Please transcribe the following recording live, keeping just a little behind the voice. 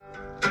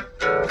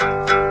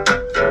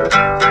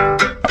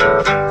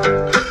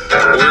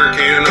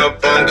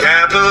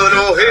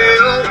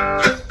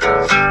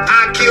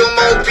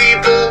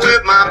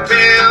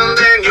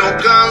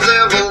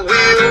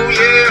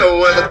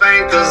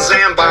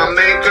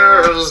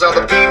those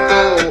are the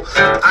people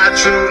I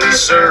truly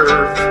serve.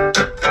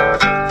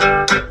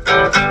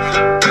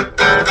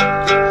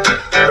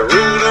 The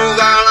root of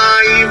all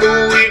our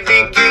evil, it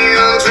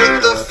begins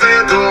with the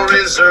Federal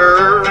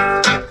Reserve.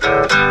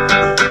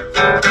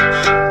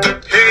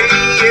 Hey,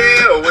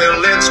 yeah, well,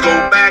 let's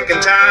go back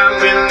in time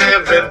when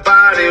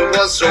everybody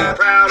was so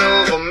proud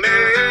of a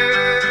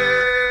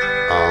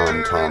man.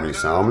 I'm Tommy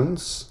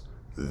Salmons.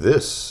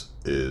 This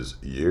is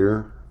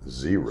Year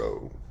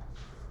Zero.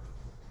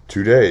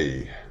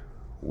 Today,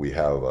 we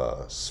have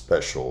a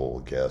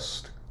special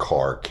guest,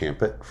 Car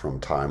Campett from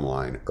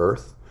Timeline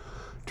Earth,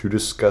 to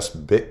discuss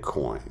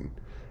Bitcoin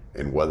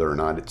and whether or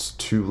not it's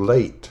too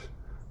late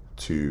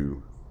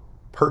to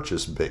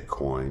purchase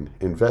Bitcoin,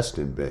 invest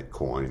in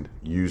Bitcoin,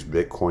 use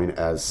Bitcoin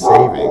as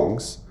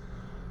savings.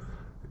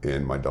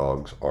 And my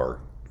dogs are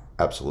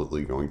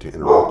absolutely going to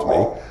interrupt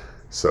me.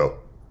 So,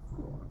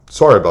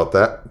 sorry about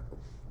that.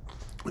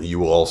 You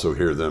will also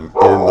hear them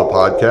in the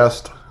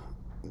podcast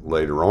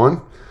later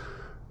on.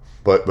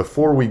 But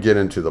before we get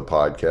into the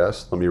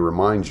podcast, let me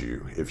remind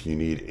you, if you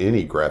need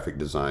any graphic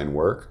design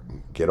work,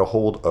 get a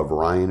hold of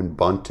Ryan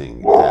Bunting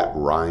at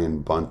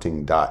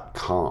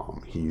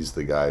ryanbunting.com. He's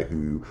the guy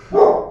who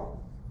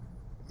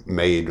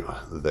made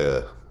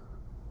the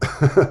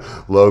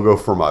logo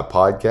for my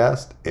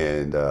podcast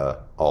and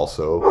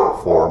also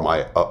for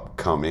my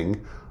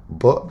upcoming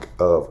book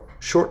of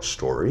short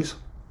stories.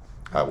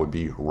 That would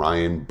be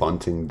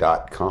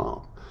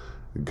ryanbunting.com.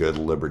 Good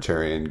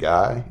libertarian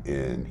guy,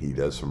 and he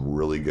does some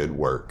really good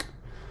work.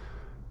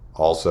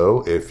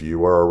 Also, if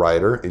you are a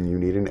writer and you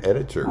need an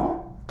editor,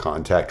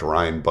 contact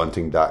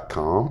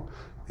ryanbunting.com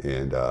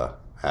and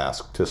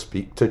ask to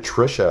speak to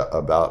Trisha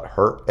about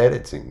her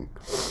editing.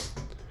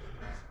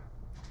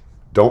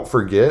 Don't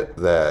forget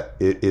that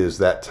it is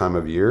that time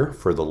of year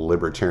for the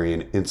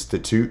Libertarian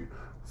Institute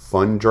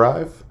Fund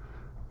Drive.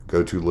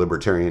 Go to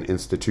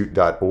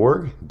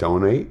libertarianinstitute.org,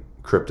 donate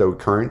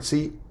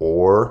cryptocurrency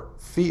or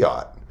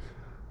fiat.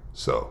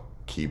 So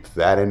keep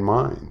that in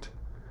mind.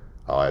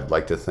 I'd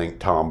like to thank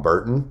Tom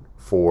Burton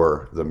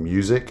for the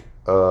music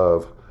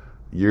of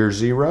Year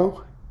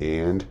Zero.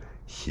 And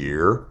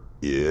here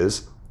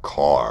is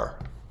Car.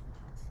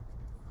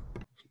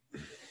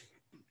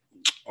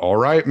 All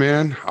right,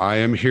 man. I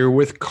am here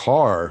with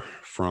Car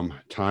from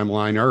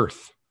Timeline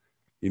Earth.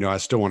 You know, I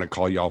still want to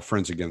call y'all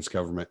Friends Against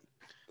Government.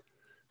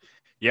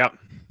 Yep.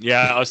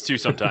 Yeah, us too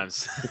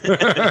sometimes.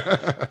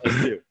 Us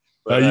too.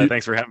 But,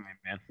 thanks for having me,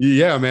 man.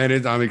 Yeah, man.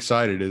 I'm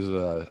excited.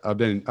 I've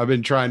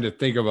been trying to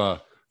think of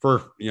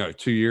for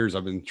 2 years.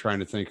 I've been trying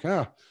to think.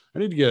 I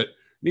need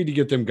to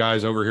get them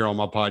guys over here on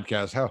my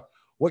podcast.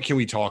 What can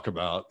we talk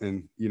about?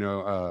 And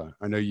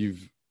I know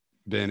you've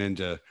been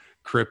into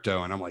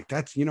crypto, and I'm like,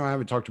 I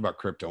haven't talked about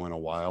crypto in a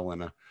while,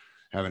 and I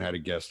haven't had a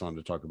guest on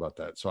to talk about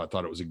that. So I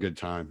thought it was a good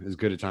time, as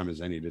good a time as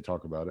any to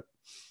talk about it.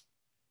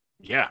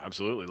 Yeah,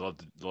 absolutely. Love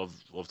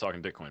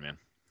talking Bitcoin, man.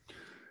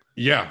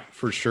 Yeah,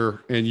 for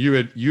sure. And you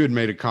had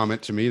made a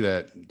comment to me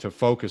that to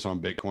focus on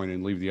Bitcoin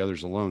and leave the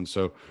others alone.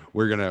 So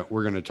we're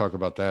gonna talk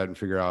about that and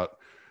figure out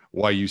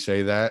why you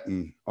say that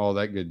and all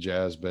that good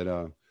jazz.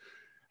 But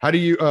how do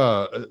you?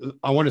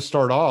 I want to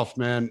start off,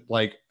 man.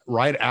 Like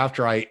right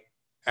after I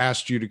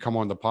asked you to come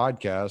on the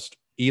podcast,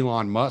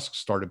 Elon Musk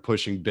started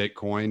pushing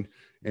Bitcoin,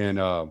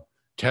 and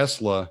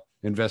Tesla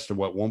invested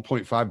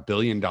 $1.5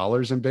 billion in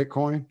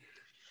Bitcoin.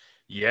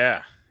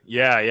 Yeah.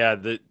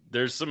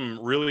 There's some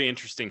really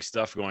interesting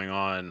stuff going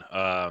on.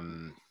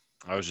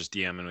 I was just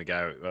DMing a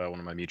guy, one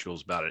of my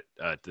mutuals, about it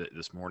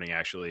this morning,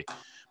 actually.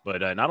 But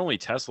not only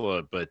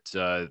Tesla, but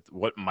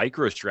what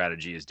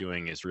MicroStrategy is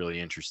doing is really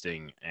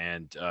interesting.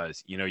 And,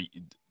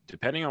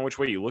 depending on which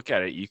way you look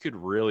at it, you could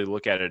really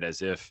look at it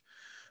as if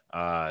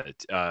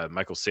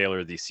Michael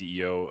Saylor, the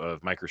CEO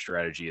of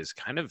MicroStrategy, is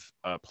kind of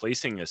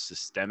placing a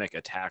systemic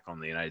attack on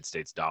the United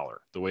States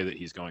dollar, the way that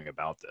he's going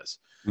about this.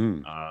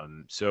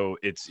 So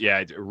it's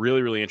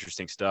really, really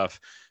interesting stuff.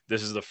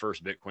 This is the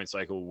first Bitcoin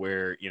cycle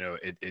where,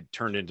 it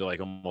turned into like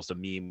almost a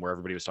meme where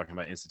everybody was talking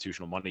about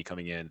institutional money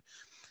coming in.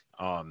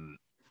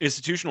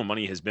 Institutional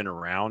money has been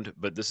around,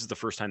 but this is the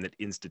first time that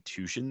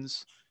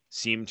institutions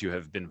seem to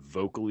have been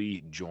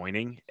vocally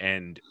joining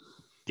and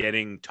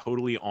getting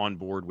totally on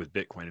board with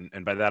Bitcoin.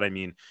 And by that, I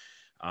mean,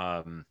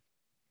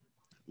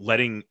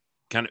 letting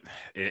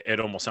it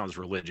almost sounds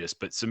religious,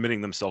 but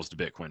submitting themselves to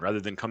Bitcoin rather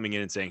than coming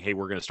in and saying, hey,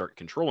 we're going to start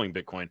controlling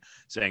Bitcoin,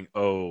 saying,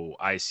 oh,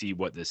 I see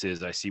what this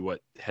is. I see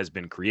what has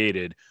been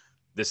created.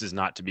 This is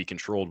not to be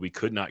controlled. We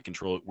could not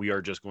control it. We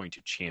are just going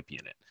to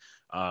champion it.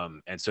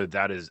 And so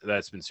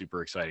that's been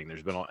super exciting.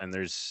 There's been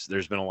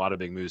a lot of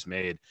big moves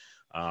made.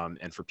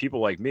 And for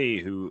people like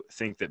me who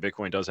think that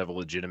Bitcoin does have a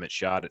legitimate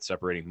shot at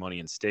separating money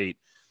and state,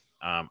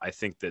 I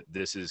think that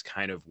this is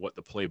kind of what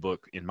the playbook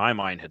in my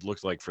mind had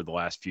looked like for the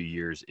last few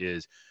years.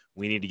 Is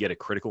we need to get a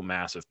critical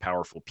mass of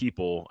powerful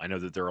people. I know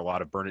that there are a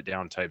lot of burn it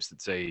down types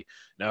that say,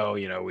 no,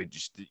 we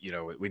just,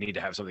 we need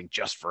to have something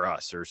just for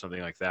us or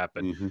something like that.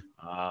 But,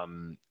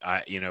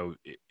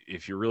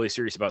 if you're really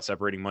serious about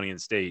separating money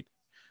and state,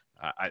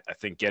 I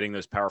think getting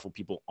those powerful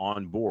people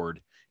on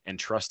board and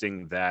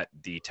trusting that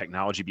the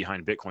technology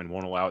behind Bitcoin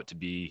won't allow it to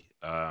be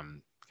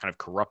kind of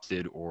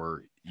corrupted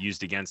or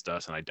used against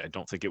us, and I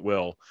don't think it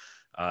will.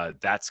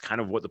 That's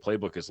kind of what the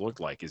playbook has looked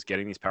like, is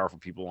getting these powerful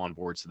people on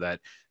board so that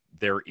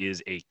there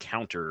is a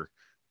counter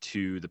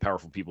to the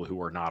powerful people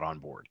who are not on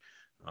board.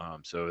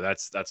 So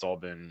that's all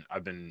been,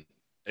 I've been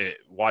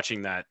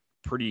watching that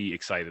pretty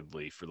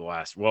excitedly for the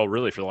last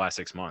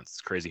 6 months.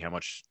 It's crazy how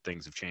much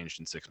things have changed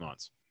in 6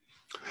 months.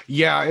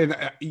 Yeah,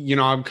 and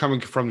I'm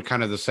coming from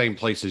kind of the same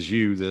place as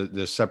you,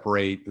 the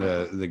separate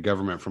the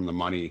government from the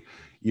money,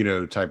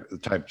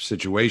 type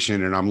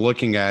situation. And I'm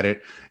looking at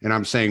it and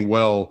I'm saying,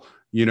 well,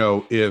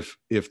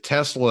 if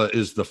Tesla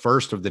is the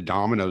first of the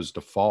dominoes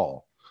to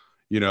fall,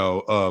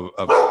 of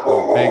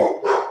big,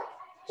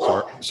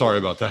 sorry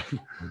about that.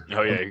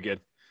 Oh yeah, you're good.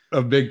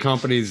 Of big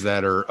companies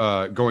that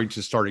are going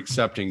to start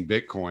accepting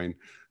Bitcoin,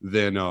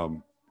 then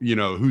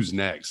who's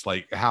next?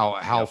 Like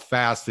how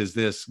fast is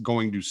this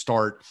going to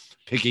start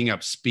picking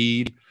up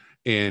speed?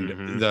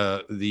 And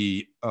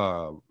the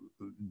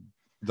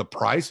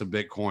price of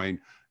Bitcoin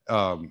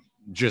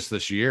just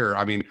this year.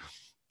 I mean,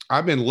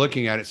 I've been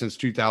looking at it since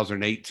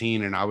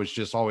 2018, and I was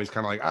just always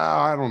kind of like,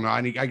 I don't know.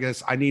 I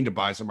guess I need to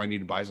buy some.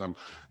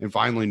 And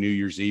finally, New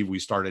Year's Eve,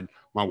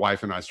 my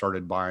wife and I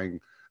started buying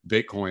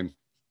Bitcoin.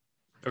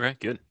 Okay,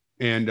 good.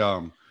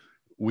 And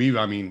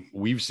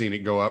we've seen it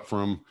go up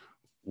from,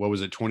 what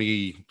was it,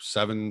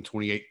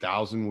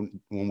 28,000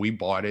 when we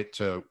bought it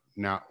to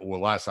now. Well,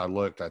 last I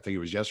looked, I think it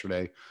was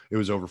yesterday, it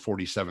was over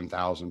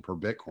 47,000 per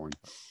Bitcoin.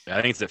 I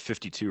think it's at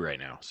 52 right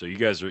now. So you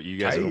guys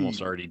have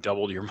almost already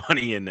doubled your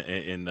money in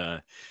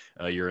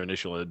your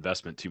initial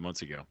investment 2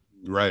 months ago.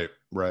 Right.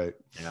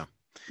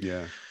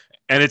 Yeah.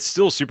 And it's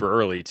still super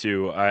early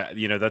too.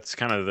 That's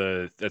kind of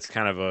a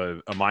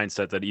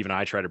mindset that even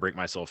I try to break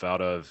myself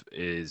out of,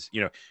 is,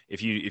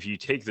 if you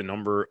take the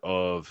number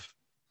of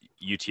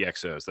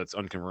UTXOs, that's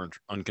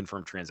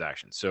unconfirmed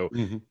transactions. So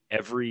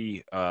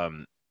every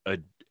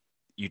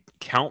you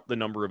count the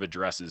number of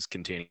addresses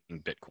containing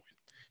Bitcoin,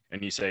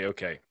 and you say,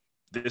 okay,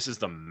 this is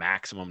the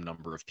maximum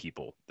number of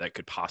people that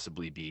could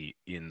possibly be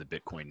in the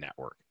Bitcoin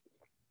network.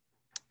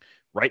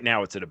 Right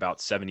now it's at about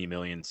 70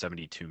 million,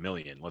 72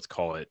 million. Let's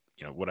call it,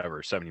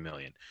 70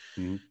 million.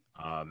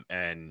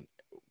 And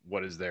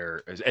what is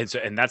there?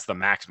 And that's the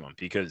maximum,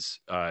 because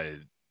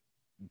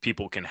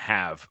people can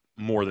have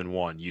more than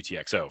one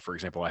UTXO. For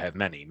example, I have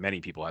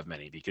many people have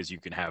many, because you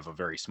can have a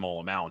very small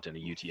amount in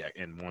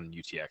one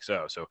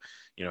UTXO. So,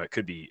 it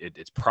could be,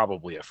 it's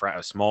probably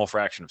a small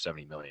fraction of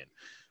 70 million,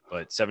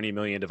 but 70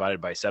 million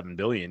divided by 7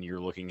 billion, you're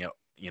looking at,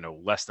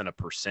 less than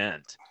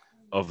 1%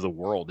 of the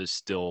world is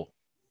still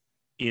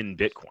in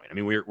Bitcoin. I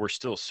mean, we're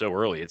still so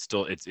early. It's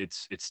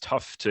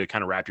tough to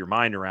kind of wrap your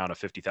mind around a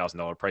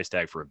 $50,000 price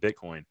tag for a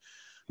Bitcoin,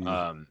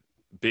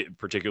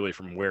 particularly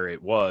from where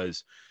it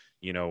was.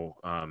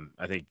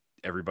 I think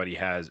everybody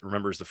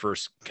remembers the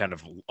first kind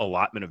of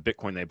allotment of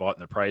Bitcoin they bought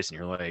in the price, and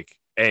you're like,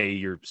 A,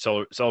 you're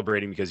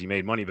celebrating because you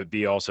made money, but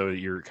B, also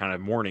you're kind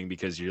of mourning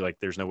because you're like,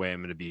 there's no way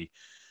I'm going to be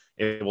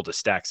able to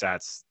stack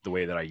sats the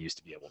way that I used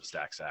to be able to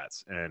stack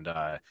sats.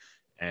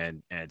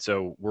 And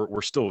so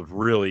we're still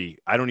really,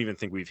 I don't even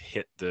think we've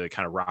hit the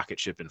kind of rocket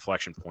ship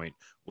inflection point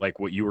like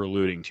what you were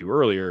alluding to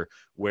earlier,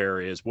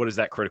 whereas what is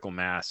that critical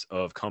mass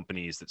of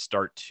companies that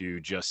start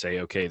to just say,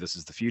 okay, this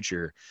is the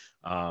future,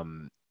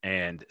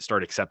 and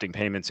start accepting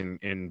payments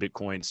in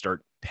Bitcoin,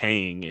 start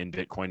paying in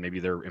Bitcoin, maybe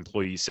their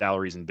employees'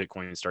 salaries in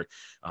Bitcoin, and start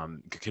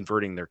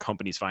converting their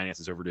company's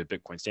finances over to a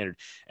Bitcoin standard.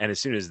 And as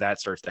soon as that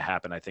starts to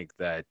happen, I think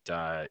that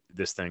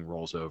this thing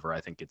rolls over.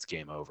 I think it's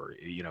game over.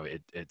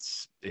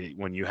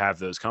 When you have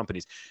those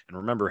companies, and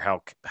remember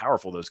how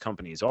powerful those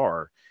companies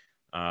are,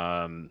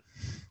 I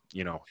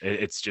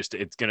think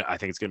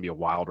it's gonna be a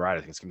wild ride. I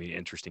think it's gonna be an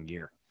interesting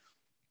year.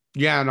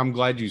 Yeah, and I'm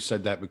glad you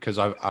said that, because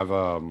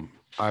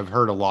I've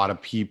heard a lot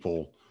of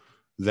people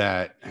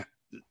that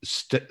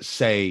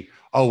say,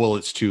 "Oh, well,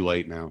 it's too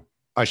late now.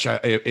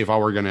 If I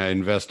were going to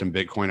invest in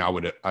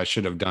Bitcoin, I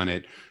should have done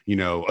it,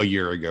 a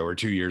year ago or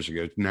 2 years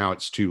ago. Now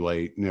it's too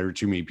late. And there are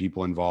too many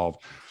people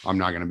involved. I'm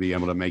not going to be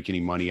able to make any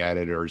money at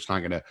it, or it's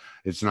not going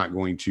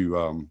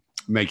to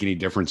make any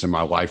difference in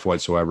my life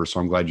whatsoever."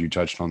 So I'm glad you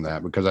touched on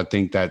that, because I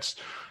think that's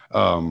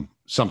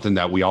something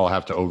that we all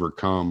have to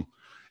overcome.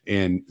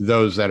 And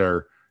those that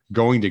are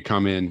going to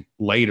come in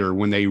later,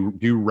 when they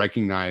do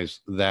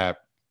recognize that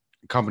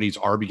companies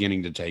are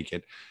beginning to take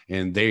it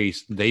and they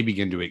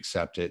begin to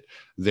accept it,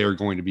 they're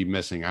going to be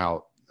missing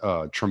out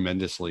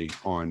tremendously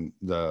on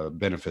the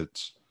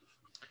benefits.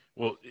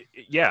 Well,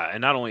 yeah, and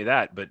not only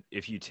that, but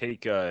if you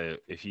take, I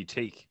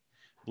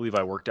believe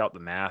I worked out the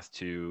math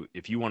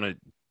if you want to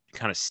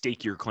kind of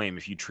stake your claim,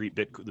 if you treat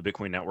the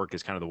Bitcoin network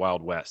as kind of the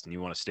Wild West, and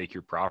you want to stake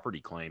your property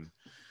claim,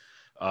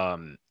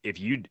 if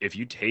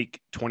you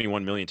take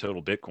 21 million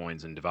total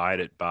Bitcoins and divide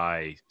it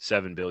by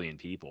 7 billion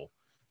people,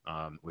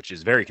 which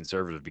is very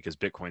conservative because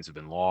Bitcoins have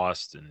been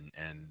lost and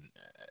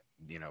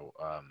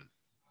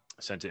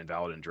sent to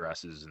invalid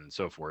addresses and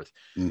so forth.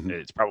 Mhm.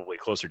 It's probably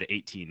closer to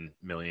 18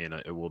 million.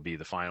 It will be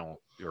the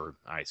final, or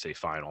I say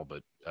final,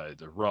 but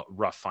the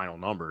rough final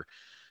number.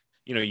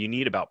 You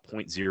need about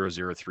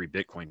 0.003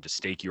 Bitcoin to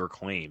stake your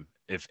claim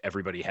if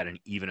everybody had an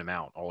even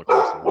amount all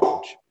across the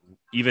world, which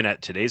even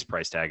at today's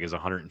price tag is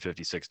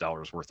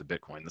 $156 worth of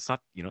Bitcoin. That's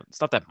not, it's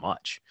not that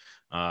much.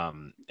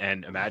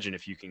 And imagine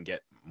if you can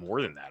get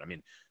more than that. I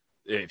mean,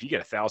 if you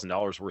get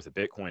 $1,000 worth of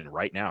Bitcoin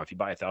right now, if you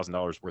buy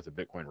 $1,000 worth of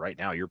Bitcoin right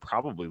now, you're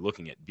probably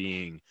looking at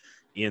being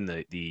in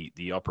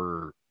the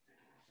upper,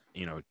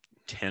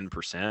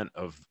 10%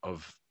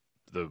 of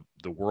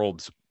the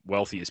world's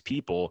wealthiest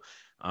people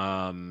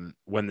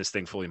when this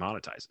thing fully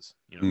monetizes.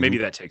 Maybe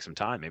that takes some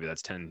time. Maybe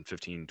that's 10,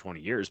 15, 20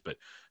 years, but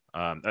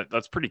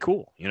that's pretty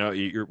cool.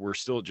 We're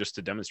still just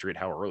to demonstrate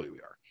how early we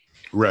are.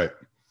 Right.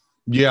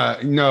 Yeah,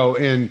 no.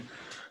 And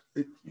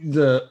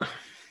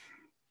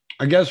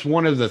I guess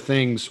one of the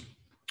things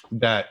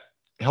that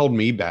held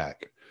me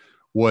back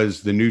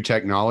was the new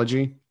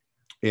technology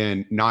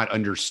and not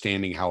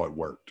understanding how it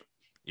worked.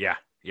 Yeah.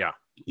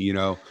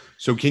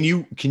 So can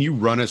you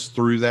run us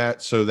through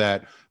that so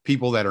that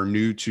people that are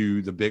new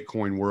to the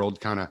Bitcoin world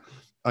kind of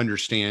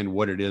understand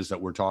what it is that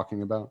we're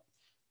talking about?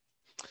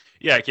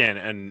 Yeah, I can.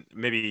 And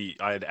maybe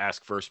I'd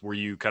ask first, were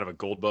you kind of a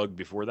gold bug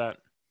before that?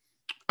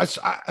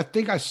 I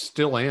think I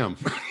still am.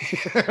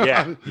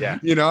 Yeah.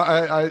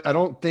 I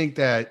don't think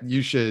that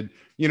you should,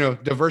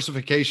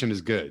 diversification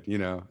is good,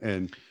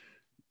 and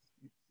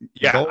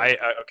yeah, gold. okay.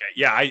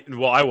 Yeah. I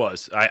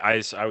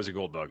was a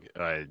gold bug.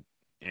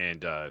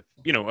 And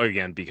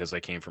again, because I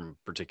came from a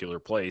particular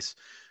place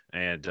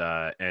and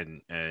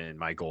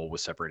my goal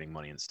was separating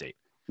money and state.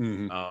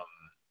 Mm-hmm.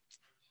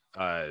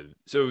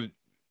 So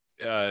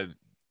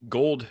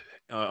gold,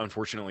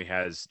 unfortunately,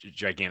 has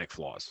gigantic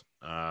flaws.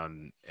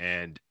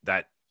 And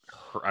that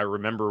I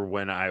remember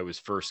when I was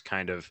first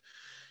kind of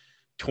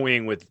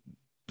toying with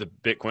the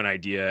Bitcoin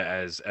idea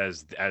as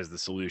the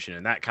solution,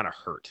 and that kind of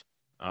hurt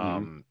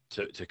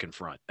to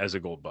confront as a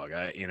gold bug.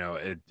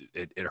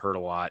 It hurt a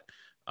lot.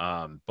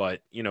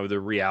 But the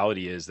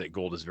reality is that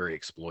gold is very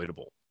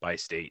exploitable by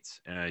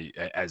states,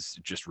 as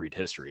just read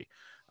history.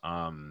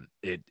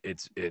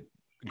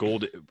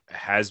 Gold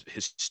has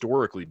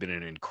historically been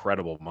an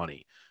incredible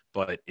money,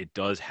 but it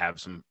does have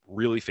some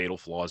really fatal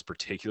flaws,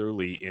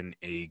 particularly in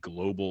a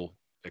global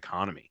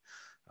economy.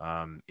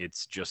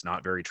 It's just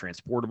not very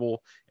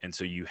transportable. And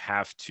so you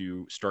have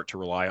to start to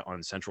rely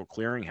on central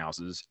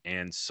clearinghouses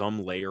and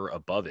some layer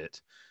above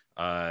it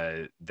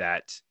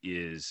that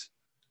is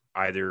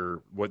either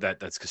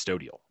that's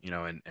custodial,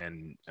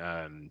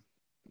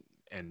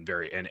 and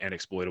very and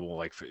exploitable,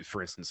 like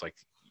for instance, like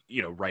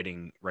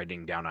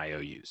writing down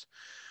IOUs,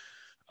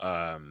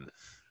 and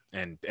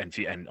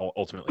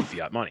ultimately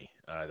fiat money.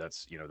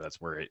 That's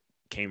where it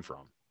came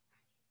from.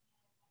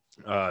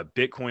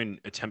 Bitcoin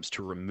attempts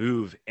to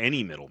remove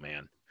any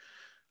middleman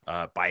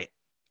by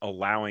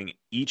allowing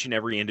each and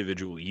every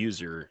individual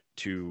user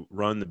to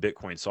run the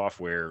Bitcoin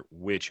software,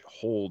 which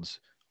holds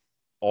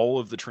all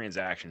of the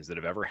transactions that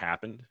have ever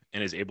happened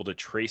and is able to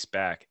trace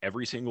back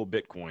every single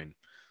Bitcoin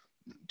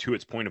to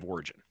its point of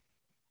origin.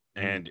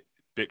 And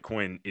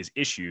Bitcoin is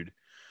issued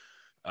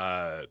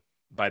by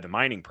the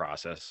mining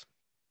process.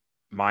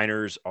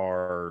 Miners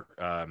are,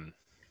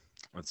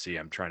 let's see,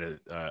 I'm going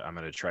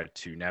to try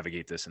to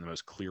navigate this in the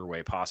most clear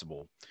way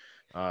possible.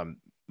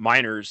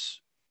 Miners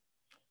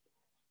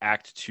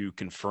act to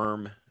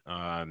confirm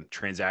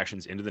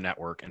transactions into the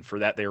network, and for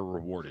that they are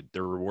rewarded.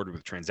 They're rewarded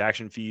with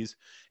transaction fees,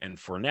 and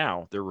for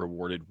now they're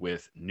rewarded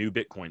with new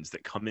Bitcoins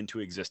that come into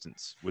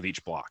existence with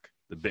each block,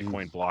 the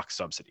Bitcoin block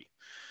subsidy.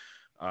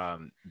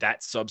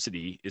 That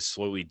subsidy is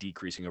slowly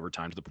decreasing over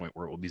time to the point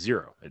where it will be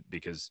zero,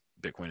 because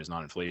Bitcoin is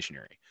not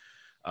inflationary.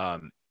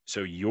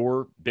 So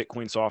your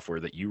Bitcoin software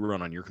that you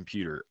run on your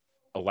computer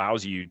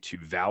allows you to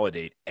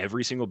validate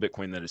every single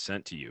Bitcoin that is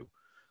sent to you,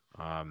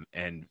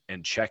 and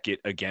check it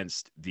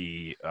against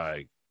the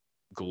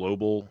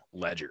global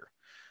ledger,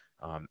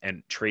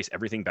 and trace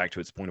everything back to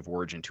its point of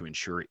origin to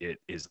ensure it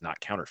is not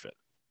counterfeit.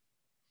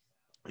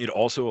 It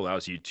also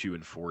allows you to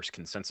enforce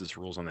consensus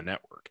rules on the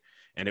network,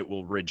 and it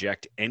will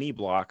reject any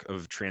block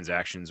of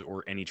transactions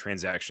or any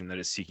transaction that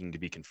is seeking to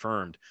be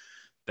confirmed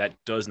that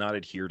does not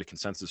adhere to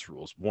consensus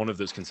rules. One of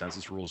those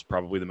consensus rules,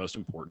 probably the most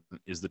important,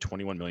 is the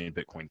 21 million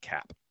Bitcoin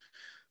cap.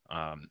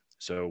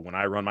 So when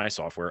I run my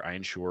software,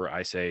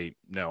 I say,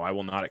 no, I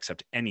will not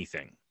accept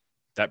anything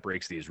that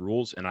breaks these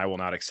rules, and I will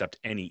not accept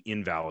any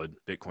invalid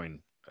Bitcoin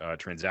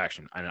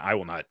transaction, and I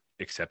will not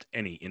accept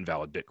any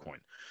invalid Bitcoin.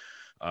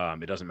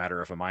 It doesn't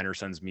matter if a miner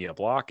sends me a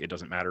block. It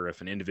doesn't matter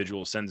if an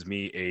individual sends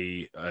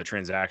me a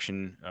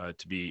transaction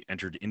to be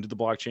entered into the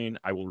blockchain.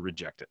 I will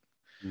reject it.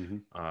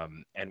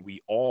 And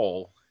we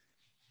all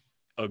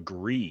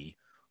agree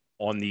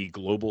on the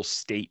global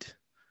state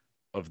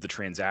of the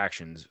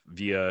transactions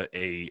via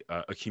a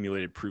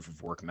accumulated proof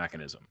of work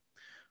mechanism.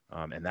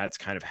 And that's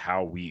kind of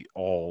how we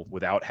all,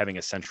 without having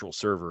a central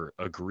server,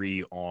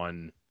 agree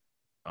on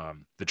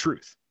the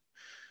truth.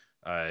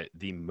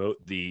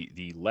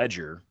 The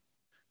ledger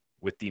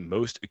with the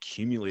most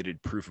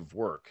accumulated proof of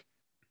work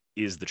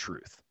is the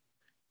truth.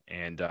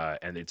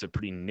 and it's a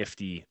pretty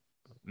nifty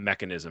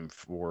mechanism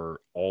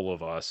for all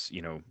of us,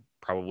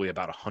 probably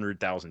about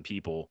 100,000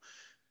 people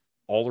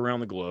all around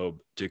the globe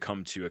to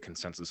come to a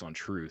consensus on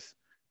truth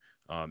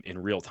in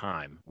real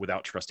time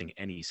without trusting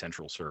any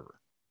central server.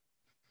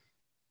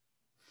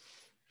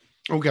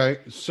 Okay,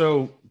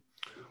 so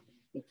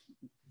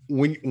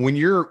when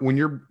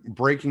you're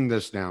breaking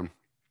this down,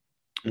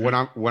 what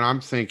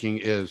I'm thinking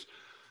is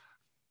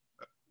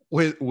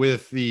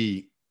with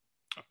the,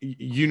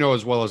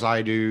 as well as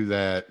I do,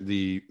 that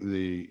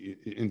the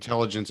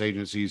intelligence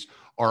agencies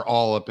are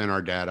all up in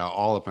our data,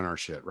 all up in our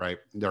shit, right?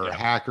 There are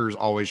hackers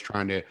always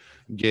trying to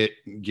get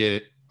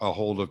a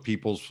hold of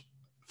people's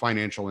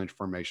financial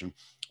information.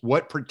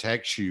 What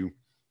protects you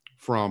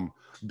from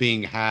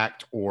being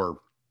hacked or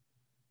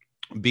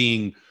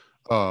being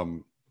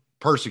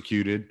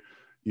persecuted,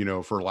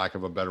 for lack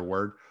of a better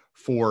word,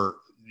 for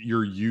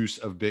your use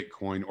of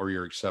Bitcoin or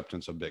your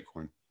acceptance of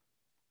Bitcoin?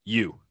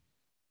 You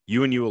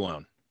and you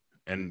alone,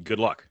 and good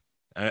luck.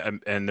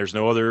 And there's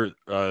no other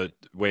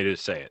way to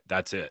say it.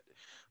 That's it.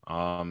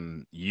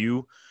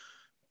 You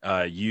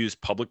use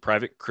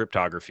public-private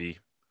cryptography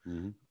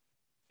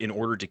in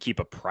order to keep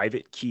a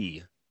private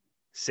key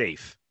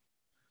safe.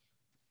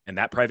 And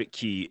that private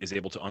key is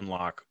able to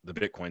unlock the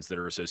Bitcoins that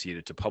are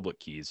associated to public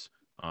keys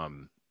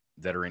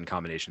that are in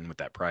combination with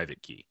that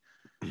private key.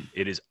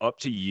 It is up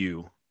to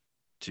you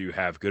to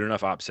have good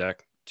enough OPSEC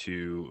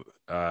to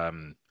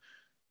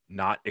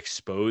not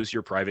expose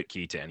your private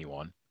key to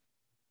anyone.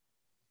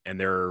 And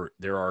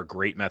there are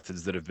great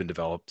methods that have been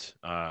developed,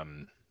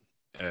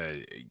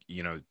 to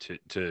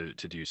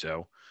do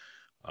so,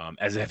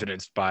 as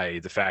evidenced by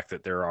the fact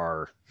that there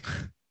are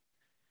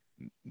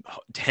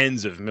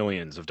tens of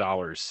millions of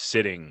dollars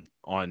sitting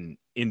on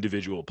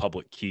individual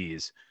public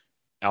keys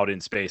out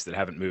in space that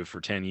haven't moved for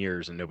 10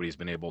 years and nobody's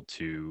been able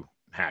to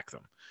hack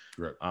them.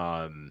 Right.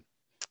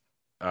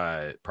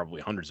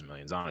 Probably hundreds of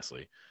millions,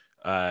 honestly.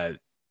 And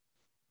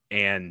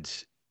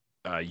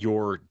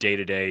your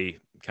day-to-day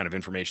kind of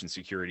information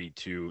security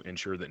to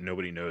ensure that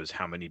nobody knows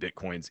how many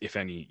Bitcoins, if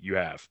any, you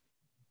have.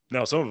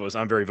 Now, some of us,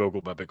 I'm very vocal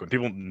about Bitcoin.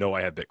 People know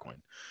I have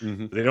Bitcoin.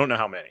 But they don't know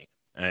how many.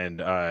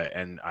 And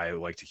I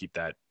like to keep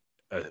that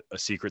a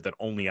secret that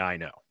only I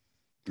know.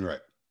 Right.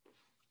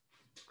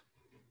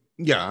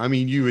 Yeah, I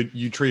mean,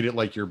 you treat it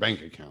like your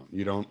bank account.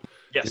 You don't.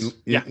 Yes.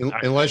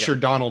 Unless you're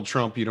Donald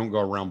Trump, you don't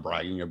go around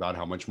bragging about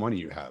how much money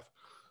you have.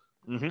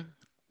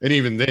 And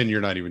even then,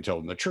 you're not even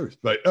telling the truth.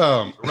 But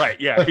right,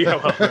 yeah,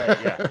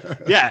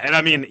 yeah. And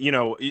I mean,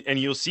 and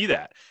you'll see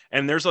that.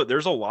 And there's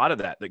a lot of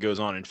that goes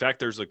on. In fact,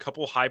 there's a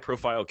couple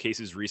high-profile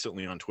cases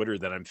recently on Twitter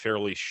that I'm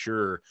fairly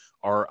sure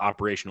are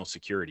operational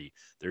security.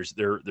 There's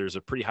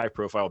a pretty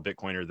high-profile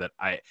Bitcoiner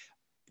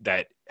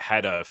that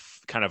had a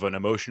kind of an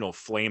emotional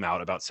flame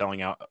out about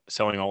selling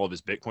all of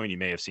his Bitcoin. You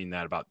may have seen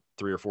that about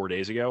 3 or 4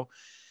 days ago.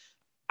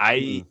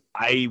 I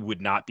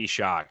would not be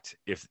shocked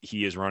if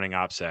he is running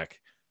OPSEC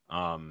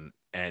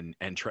and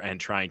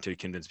trying to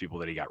convince people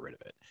that he got rid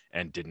of it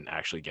and didn't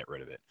actually get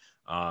rid of it.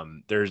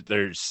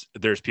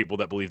 There's people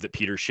that believe that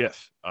Peter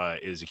Schiff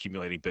is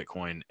accumulating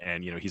Bitcoin,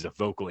 and he's a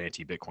vocal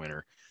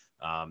anti-Bitcoiner.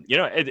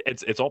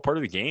 It's all part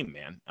of the game,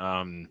 man.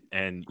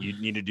 And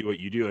you need to do what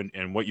you do,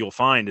 and what you'll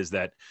find is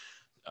that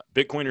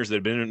Bitcoiners that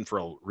have been in for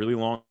a really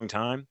long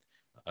time,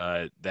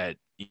 that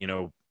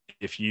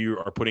if you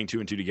are putting 2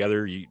 and 2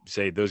 together, you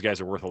say those guys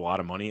are worth a lot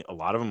of money. A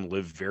lot of them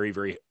live very,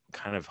 very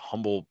kind of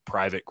humble,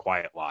 private,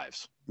 quiet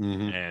lives.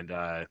 And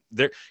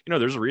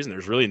there's a reason.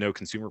 There's really no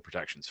consumer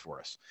protections for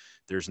us.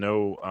 There's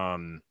no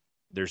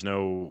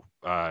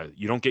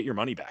you don't get your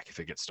money back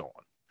if it gets stolen.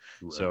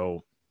 Right.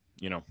 So,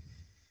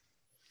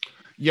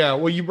 Yeah,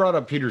 well, you brought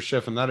up Peter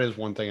Schiff, and that is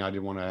one thing I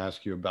did want to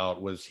ask you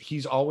about. Was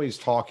he's always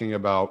talking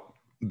about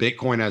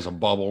Bitcoin as a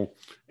bubble,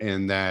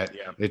 and that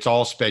it's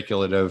all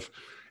speculative,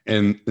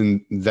 and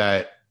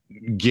that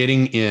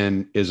getting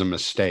in is a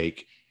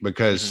mistake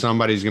because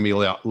somebody's going to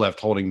be left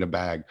holding the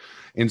bag.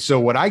 And so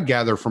what I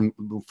gather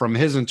from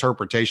his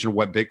interpretation of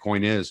what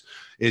Bitcoin is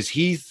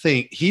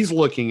he's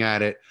looking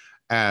at it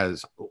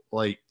as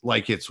like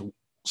it's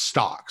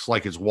stocks,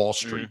 like it's Wall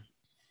Street.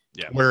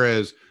 Yeah.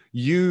 Whereas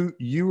you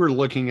were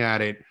looking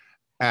at it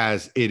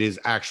as it is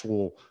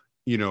actual,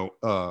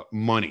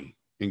 money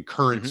and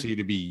currency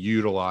to be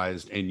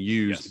utilized and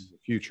used in the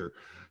future.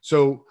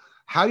 So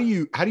how do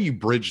you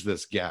bridge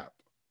this gap?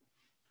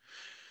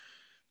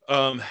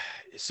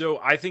 So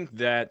I think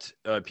that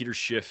Peter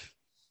Schiff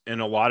and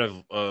a lot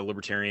of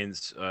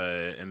libertarians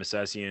and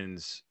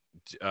Missassians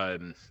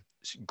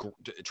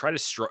try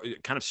to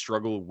kind of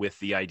struggle with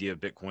the idea of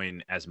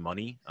Bitcoin as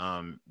money,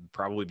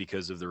 probably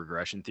because of the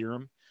regression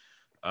theorem.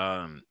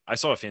 I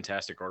saw a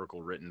fantastic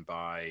article written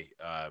by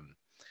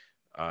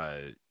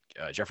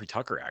Jeffrey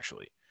Tucker,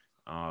 actually,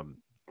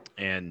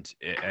 and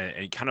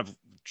kind of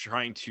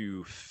trying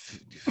to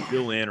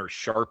fill in or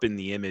sharpen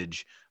the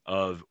image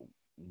of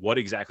what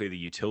exactly the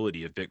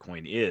utility of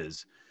Bitcoin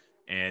is.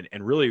 And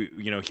really,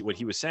 what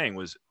he was saying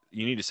was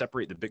you need to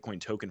separate the Bitcoin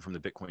token from the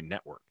Bitcoin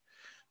network.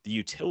 The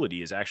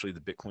utility is actually the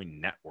Bitcoin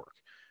network.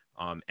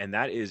 And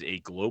that is a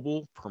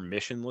global,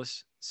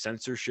 permissionless,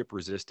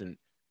 censorship-resistant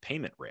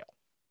payment rail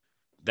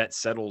that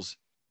settles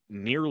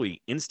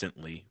nearly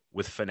instantly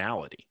with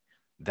finality.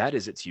 That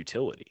is its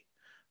utility.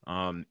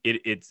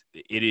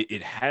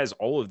 It has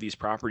all of these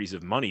properties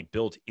of money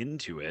built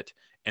into it,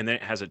 and then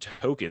it has a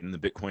token, the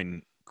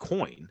Bitcoin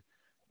coin,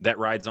 that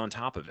rides on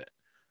top of it.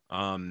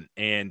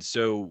 And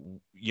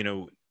so,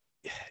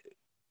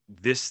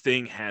 this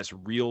thing has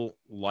real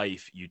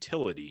life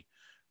utility,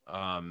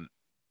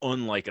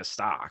 unlike a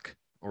stock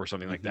or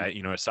something like that.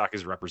 A stock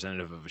is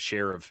representative of a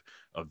share of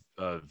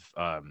a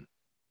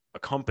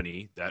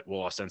company that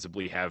will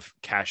ostensibly have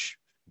cash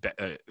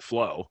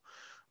flow.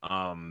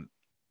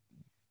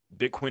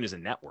 Bitcoin is a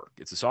network.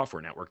 It's a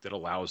software network that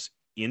allows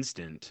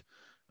instant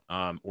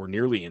or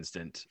nearly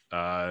instant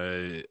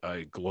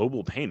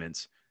global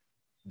payments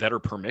that are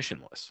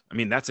permissionless. I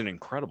mean, that's an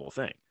incredible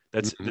thing.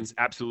 That's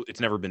absolutely, it's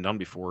never been done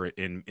before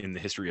in the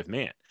history of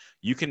man.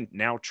 You can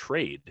now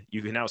trade,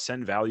 you can now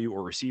send value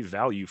or receive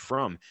value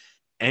from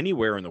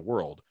anywhere in the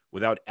world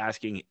without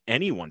asking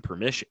anyone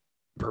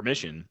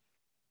permission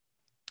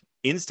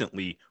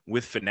instantly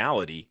with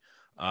finality.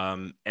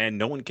 And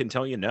no one can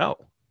tell you no.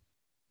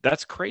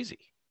 That's crazy.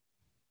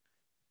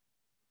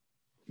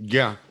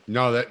 Yeah,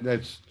 no,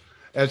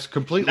 that's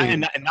completely.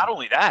 And not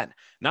only that,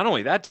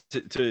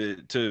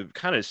 to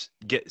kind of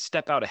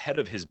step out ahead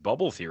of his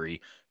bubble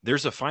theory,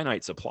 there's a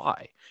finite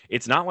supply.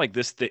 It's not like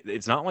this.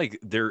 It's not like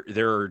there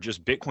are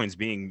just Bitcoins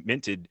being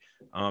minted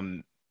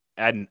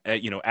ad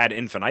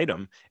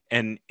infinitum,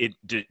 and it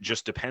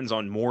just depends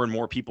on more and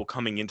more people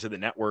coming into the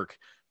network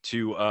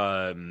to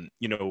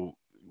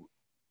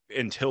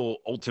until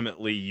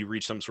ultimately you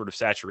reach some sort of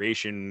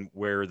saturation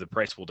where the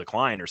price will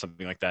decline or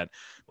something like that.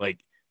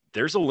 Like,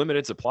 there's a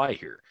limited supply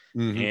here.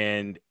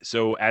 And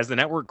so as the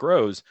network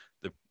grows,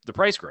 the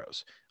price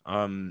grows.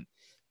 And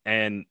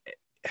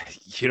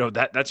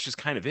that's just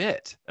kind of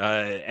it.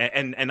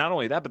 And not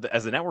only that, but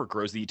as the network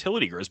grows, the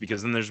utility grows,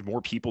 because then there's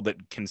more people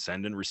that can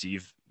send and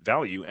receive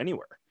value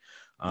anywhere.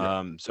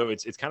 So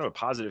it's kind of a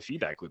positive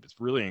feedback loop. It's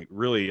really,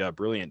 really a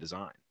brilliant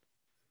design.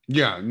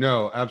 Yeah,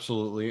 no,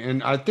 absolutely.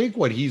 And I think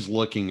what he's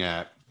looking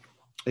at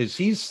is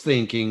he's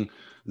thinking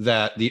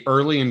that the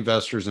early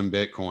investors in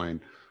Bitcoin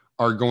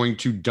are going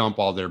to dump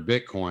all their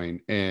Bitcoin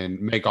and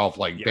make off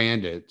like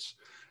bandits,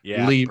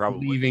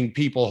 leaving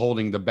people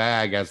holding the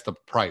bag as the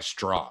price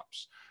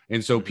drops.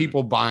 And so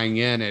people buying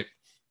in at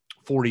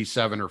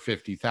 47 or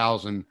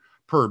 50,000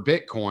 per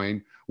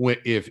Bitcoin,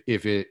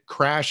 if it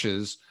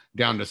crashes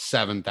down to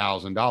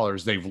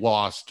 $7,000, they've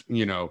lost,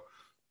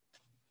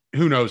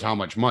 who knows how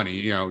much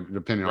money,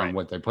 depending on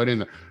what they put in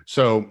there.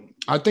 So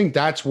I think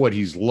that's what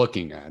he's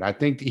looking at. I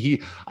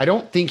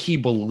don't think he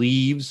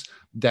believes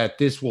that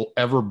this will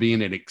ever be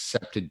an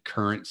accepted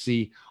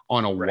currency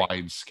on a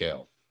wide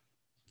scale.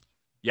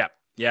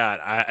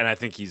 Yeah. And I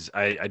think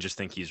I just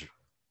think he's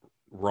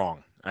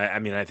wrong.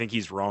 I think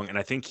he's wrong. And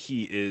I think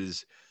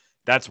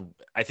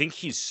I think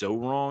he's so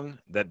wrong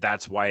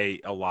that's why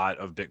a lot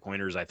of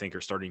Bitcoiners, I think,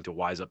 are starting to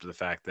wise up to the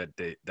fact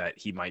that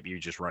he might be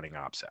just running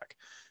OPSEC,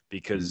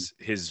 because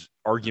his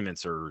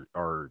arguments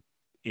are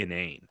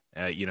inane,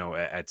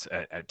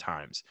 at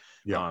times.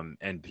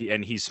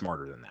 And he's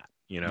smarter than that,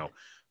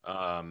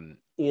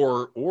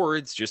 or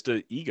it's just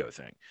an ego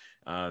thing.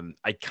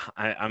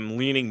 I'm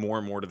leaning more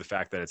and more to the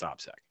fact that it's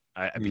OPSEC.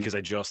 Because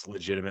I just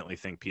legitimately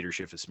think Peter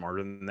Schiff is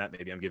smarter than that.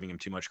 Maybe I'm giving him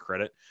too much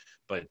credit,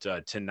 but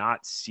to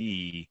not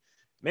see,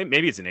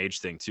 maybe it's an age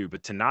thing too,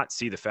 but to not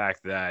see the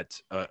fact that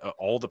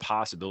all the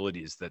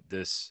possibilities that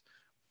this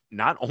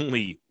not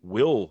only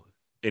will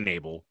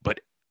enable, but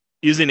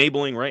is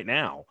enabling right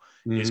now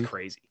is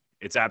crazy.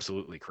 It's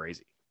absolutely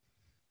crazy.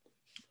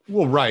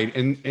 Well, right.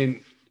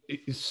 And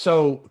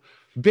so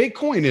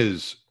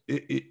Bitcoin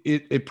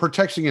it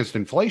protects against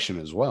inflation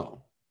as well.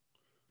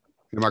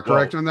 Am I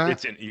correct on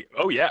that? It's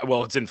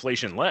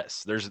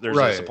inflation-less. There's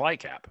a supply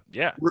cap.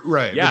 Yeah.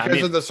 Right. Yeah,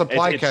 because of the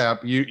supply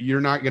cap, you're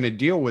not going to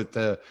deal with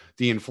the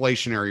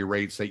inflationary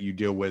rates that you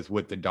deal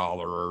with the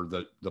dollar or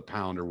the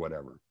pound or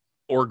whatever.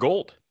 Or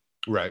gold.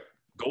 Right.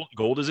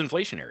 Gold is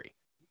inflationary.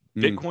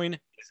 Bitcoin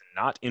is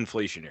not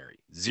inflationary.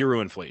 Zero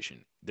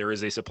inflation. There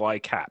is a supply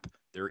cap.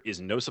 There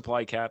is no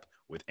supply cap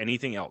with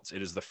anything else.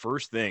 It is the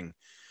first thing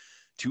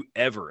to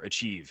ever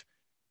achieve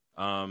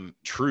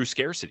true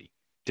scarcity.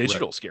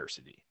 Digital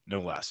scarcity, no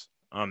less.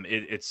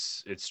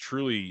 It's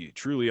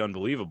truly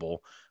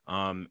unbelievable.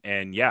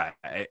 And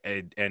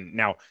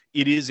now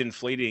it is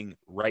inflating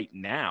right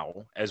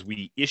now as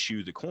we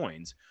issue the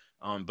coins.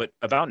 But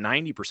about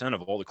 90%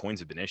 of all the coins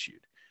have been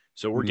issued.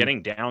 So we're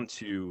getting down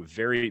to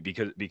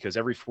because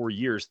every 4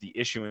 years the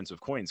issuance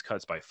of coins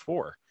cuts by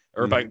 4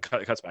 or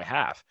cuts by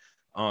half.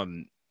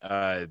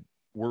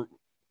 We're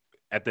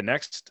at the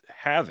next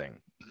halving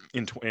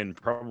in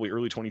probably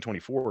early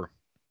 2024.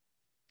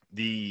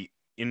 The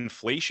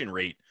inflation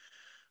rate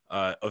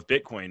of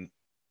Bitcoin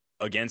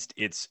against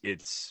its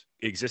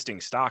existing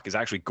stock is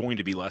actually going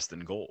to be less than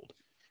gold.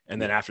 And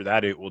then after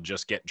that, it will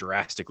just get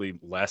drastically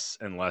less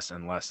and less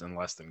and less and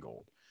less than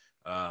gold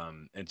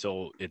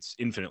until it's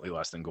infinitely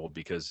less than gold,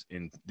 because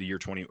in the year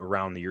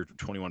around the year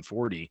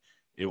 2140,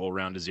 it will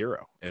round to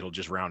zero. It'll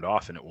just round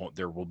off, and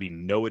there will be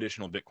no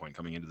additional Bitcoin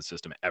coming into the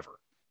system ever.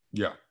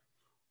 Yeah.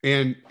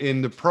 And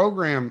in the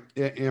program,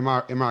 am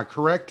I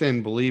correct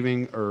in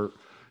believing or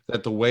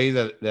that the way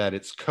that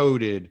it's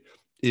coded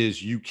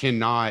is you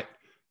cannot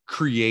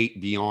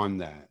create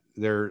beyond that?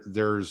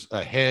 There's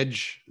a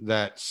hedge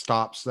that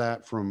stops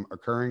that from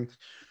occurring.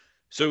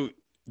 So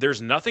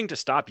there's nothing to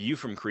stop you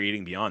from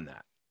creating beyond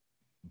that,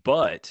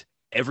 but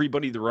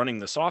everybody running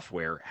the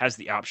software has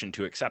the option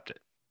to accept it.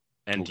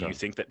 And do you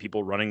think that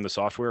people running the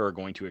software are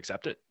going to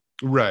accept it?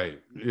 Right.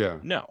 Yeah.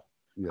 No,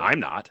 yeah. I'm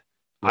not.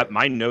 Right.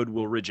 My node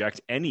will reject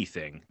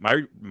anything.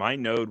 My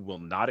node will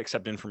not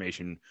accept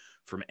information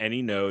from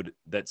any node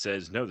that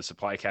says, no, the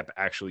supply cap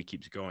actually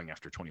keeps going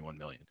after 21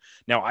 million.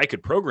 Now, I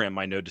could program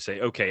my node to say,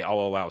 okay, I'll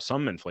allow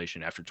some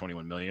inflation after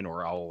 21 million,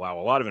 or I'll allow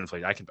a lot of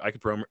inflation. I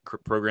could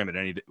program it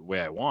any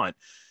way I want,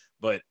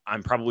 but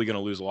I'm probably going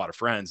to lose a lot of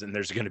friends, and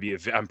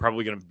I'm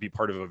probably going to be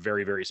part of a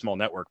very, very small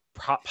network,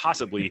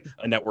 possibly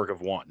a network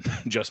of one,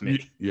 just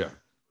me. Yeah.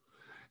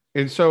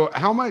 And so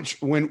how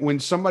much, when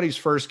somebody's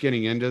first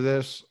getting into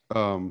this,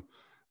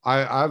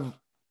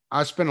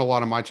 I spend a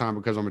lot of my time,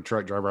 because I'm a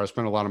truck driver, I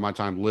spend a lot of my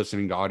time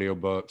listening to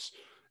audiobooks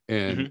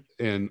and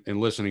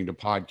listening to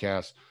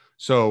podcasts.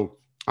 So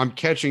I'm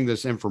catching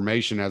this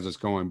information as it's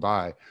going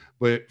by.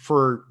 But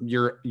for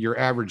your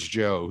average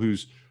Joe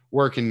who's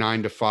working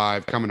 9 to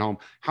 5, coming home,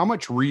 how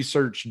much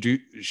research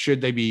should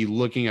they be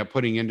looking at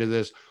putting into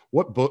this?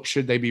 What books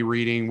should they be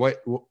reading?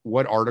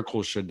 What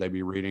articles should they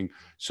be reading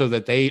so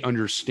that they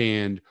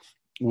understand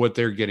what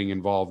they're getting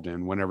involved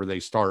in whenever they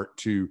start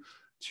to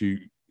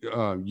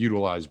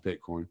utilize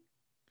Bitcoin?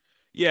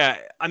 Yeah,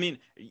 I mean,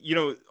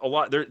 a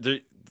lot there.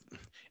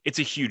 It's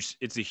a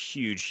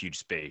huge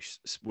space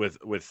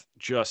with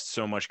just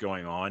so much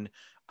going on.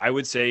 I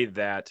would say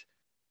that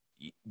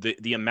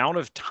the amount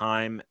of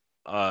time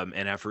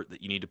and effort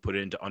that you need to put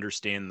in to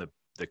understand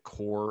the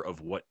core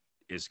of what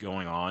is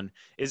going on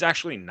is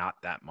actually not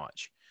that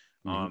much.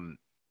 Mm-hmm.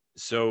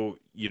 So,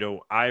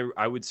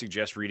 I would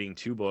suggest reading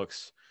 2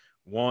 books.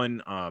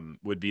 One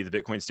would be The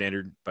Bitcoin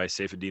Standard by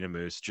Saifedean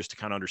Ammous, just to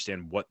kind of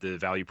understand what the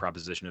value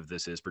proposition of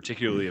this is,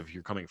 particularly if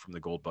you're coming from the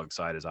gold bug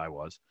side, as I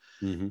was.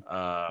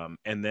 Mm-hmm.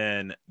 And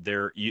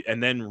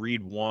then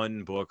read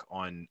one book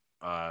on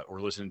or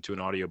listen to an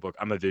audiobook.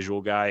 I'm a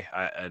visual guy.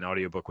 An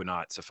audiobook would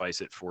not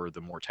suffice it for the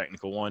more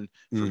technical one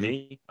for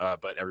me,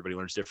 but everybody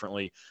learns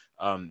differently.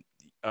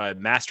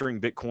 Mastering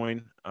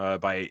Bitcoin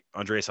by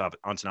Andreas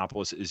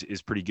Antonopoulos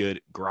is pretty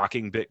good.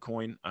 Grokking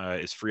Bitcoin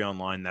is free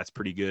online. That's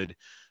pretty good.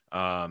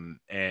 And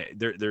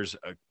there's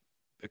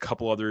a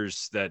couple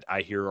others that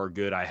I hear are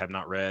good. I have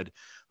not read.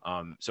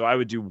 So I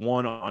would do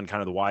one on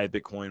kind of the why of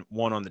Bitcoin,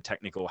 one on the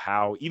technical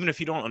how, even if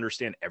you don't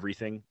understand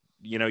everything,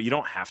 you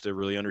don't have to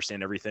really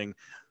understand everything,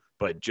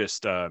 but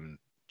just to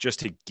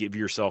give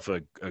yourself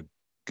a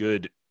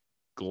good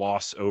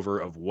gloss over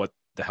of what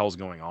the hell's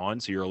going on,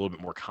 so you're a little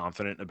bit more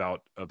confident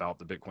about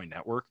the Bitcoin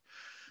network.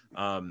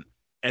 And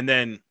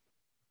then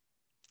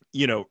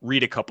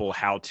read a couple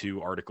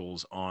how-to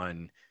articles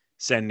on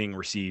sending,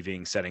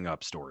 receiving, setting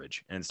up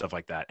storage and stuff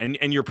like that,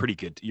 and you're pretty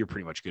good. You're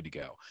pretty much good to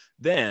go.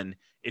 Then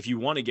if you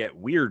want to get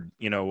weird,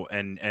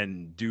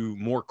 and do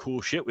more cool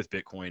shit with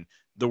Bitcoin,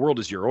 the world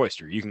is your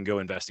oyster. You can go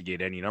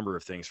investigate any number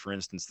of things. For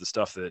instance, the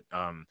stuff that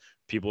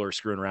people are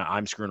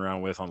I'm screwing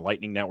around with on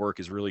Lightning Network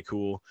is really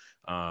cool.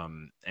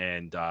 And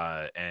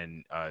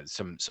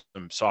some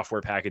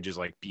software packages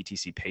like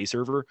BTC Pay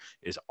Server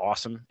is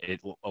awesome.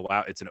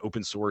 It's an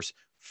open source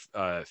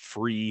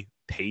free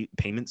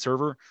payment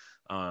server.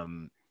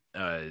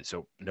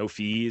 So no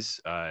fees,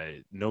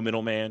 no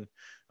middleman.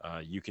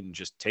 You can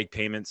just take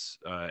payments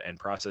and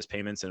process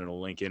payments, and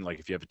it'll link in, like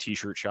if you have a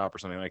t-shirt shop or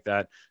something like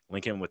that,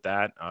 link in with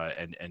that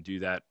and do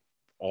that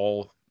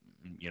all,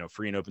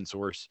 free and open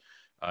source.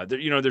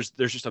 There's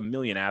just a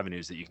million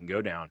avenues that you can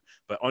go down,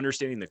 but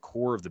understanding the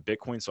core of the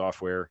Bitcoin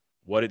software,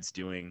 what it's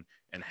doing,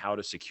 and how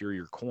to secure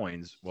your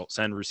coins,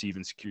 send, receive,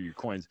 and secure your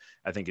coins,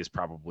 I think is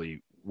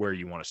probably where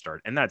you want to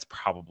start. And that's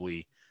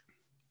probably,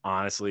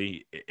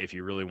 honestly, if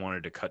you really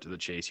wanted to cut to the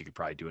chase, you could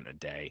probably do it in a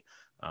day,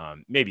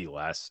 maybe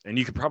less. And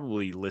you could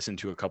probably listen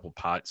to a couple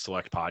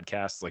select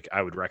podcasts. Like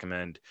I would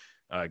recommend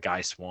Guy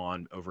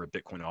Swan over at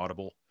Bitcoin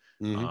Audible.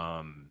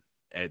 Mm-hmm.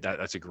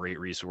 That's a great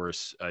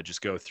resource.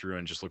 Just go through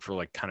and just look for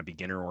like kind of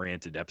beginner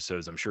oriented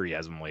episodes. I'm sure he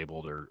has them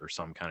labeled or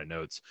some kind of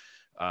notes.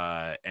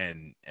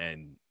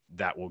 And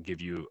that will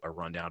give you a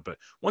rundown. But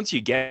once you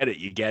get it,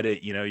 you get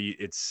it.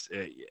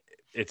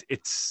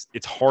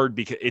 It's hard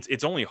because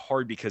it's only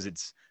hard because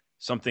it's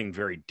something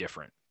very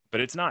different,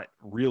 but it's not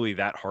really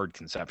that hard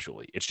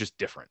conceptually. It's just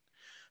different.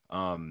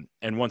 And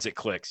once it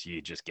clicks, you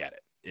just get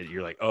it.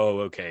 You're like, oh,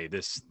 okay,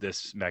 this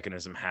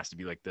mechanism has to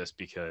be like this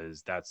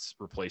because that's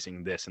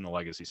replacing this in the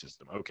legacy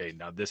system. Okay,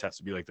 now this has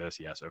to be like this.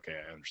 Yes, okay,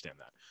 I understand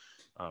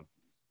that.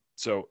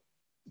 So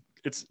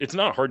it's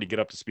not hard to get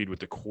up to speed with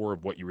the core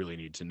of what you really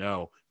need to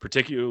know,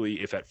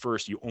 particularly if at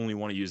first you only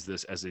want to use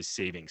this as a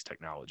savings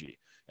technology,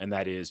 and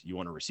that is you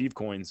want to receive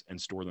coins and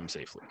store them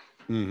safely.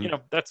 Mm-hmm.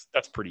 That's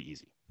pretty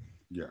easy.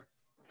 Yeah.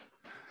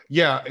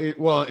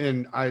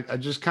 And I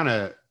just kind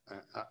of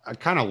I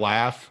kind of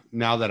laugh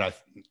now that I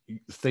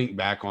think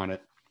back on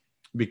it,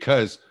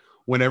 because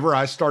whenever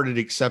I started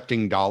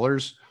accepting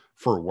dollars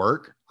for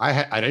work,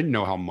 I didn't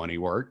know how money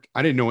worked.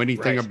 I didn't know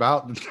anything Right.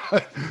 about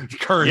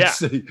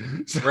currency.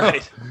 So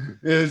Right.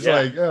 it's Yeah.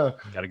 like,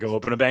 Got to go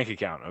open a bank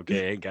account.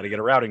 Okay. Got to get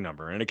a routing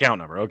number and an account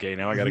number. Okay.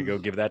 Now I got to go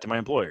give that to my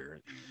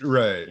employer.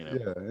 right. You know?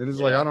 Yeah. And it's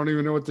like, Yeah. I don't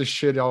even know what this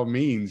shit all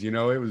means. You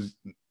know, it was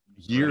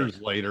years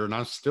Right. later, and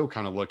I still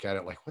kind of look at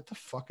it like, what the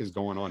fuck is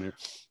going on here?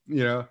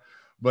 You know,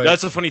 but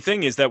That's the funny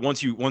thing is that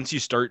once you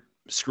start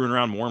screwing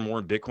around more and more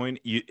in Bitcoin,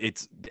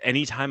 it's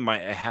anytime I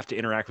have to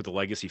interact with the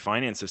legacy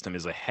finance system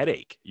is a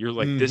headache. You're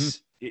like,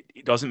 this,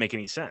 it doesn't make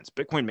any sense.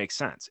 Bitcoin makes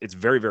sense. It's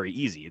very, very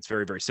easy. It's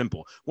very, very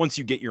simple. Once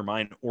you get your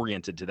mind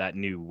oriented to that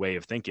new way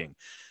of thinking,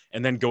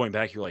 and then going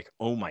back, you're like,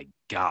 oh my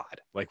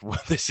God, like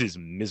what, this is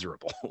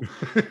miserable.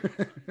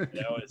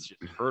 It's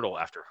just hurdle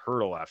after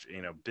hurdle after,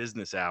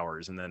 business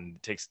hours. And then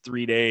it takes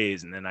 3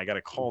 days. And then I got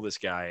to call this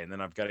guy. And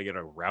then I've got to get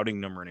a routing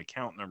number and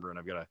account number. And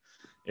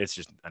it's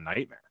just a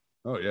nightmare.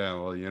 Oh yeah,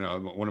 well,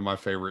 one of my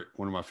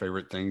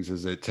favorite things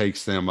is it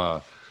takes them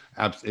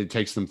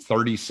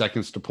 30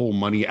 seconds to pull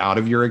money out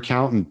of your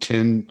account and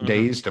 10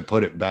 days to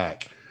put it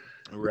back.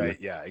 Right.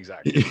 Yeah,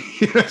 exactly.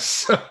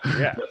 Yes.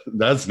 Yeah.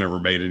 That's never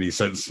made any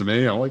sense to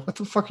me. I'm like, what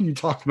the fuck are you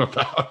talking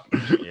about?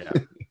 Yeah.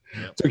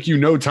 Yep. Took you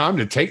no time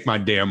to take my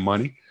damn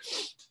money.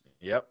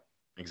 Yep.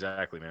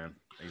 Exactly, man.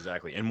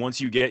 Exactly. And once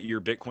you get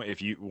your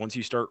Bitcoin, once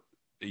you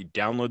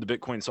download the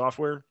Bitcoin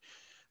software,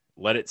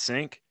 let it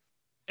sync,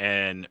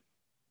 and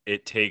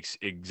it takes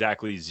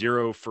exactly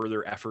zero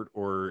further effort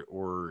or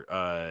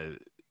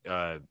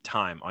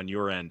time on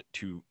your end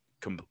to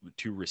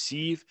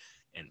receive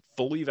and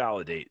fully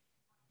validate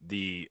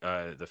the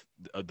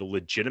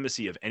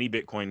legitimacy of any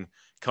Bitcoin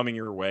coming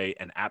your way,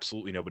 and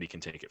absolutely nobody can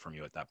take it from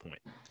you at that point.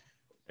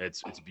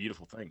 It's a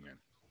beautiful thing, man.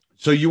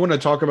 So you want to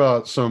talk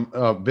about some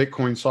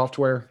Bitcoin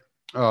software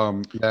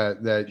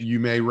that you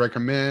may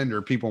recommend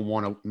or people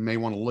may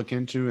want to look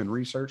into and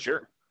research?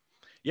 Sure.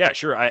 Yeah,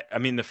 sure. I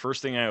mean, the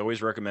first thing I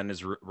always recommend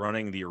is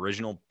running the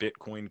original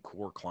Bitcoin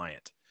Core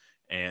client.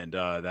 And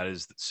that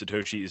is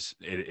Satoshi's.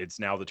 It's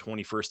now the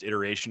 21st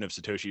iteration of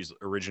Satoshi's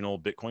original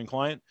Bitcoin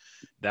client.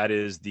 That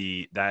is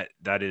the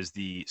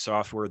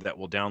software that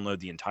will download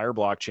the entire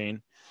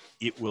blockchain.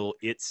 It will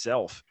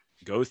itself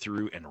go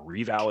through and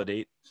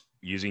revalidate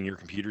using your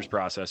computer's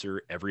processor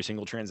every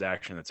single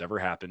transaction that's ever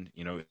happened.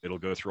 It'll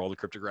go through all the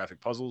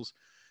cryptographic puzzles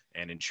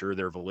and ensure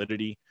their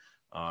validity.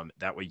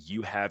 That way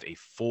you have a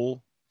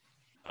full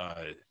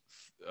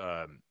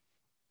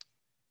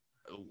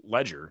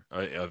ledger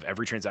of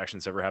every transaction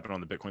that's ever happened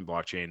on the Bitcoin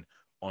blockchain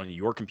on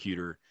your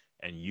computer,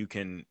 and you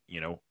can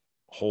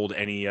hold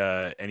any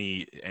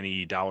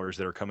dollars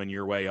that are coming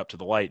your way up to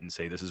the light and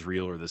say this is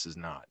real or this is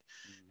not.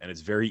 And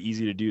it's very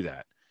easy to do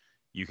that.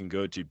 You can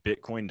go to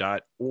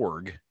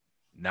bitcoin.org,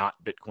 not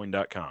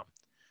bitcoin.com,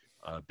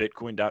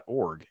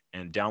 bitcoin.org,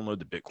 and download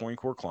the Bitcoin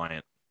Core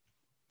client.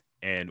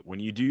 And when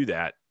you do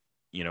that,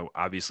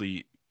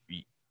 obviously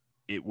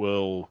it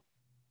will,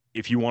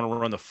 if you want to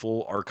run the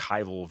full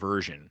archival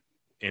version,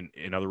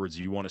 in other words,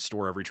 you want to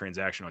store every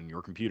transaction on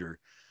your computer,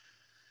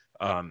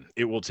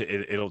 it'll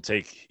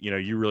take,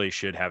 you really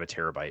should have a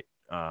terabyte,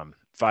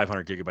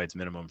 500 gigabytes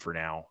minimum for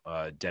now,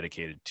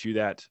 dedicated to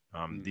that.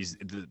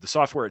 The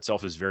software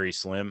itself is very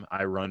slim.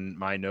 I run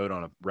my node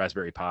on a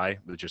Raspberry Pi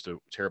with just a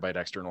terabyte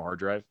external hard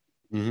drive.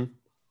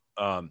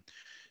 Mm-hmm.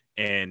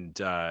 And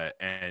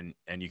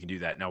you can do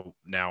that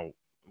now.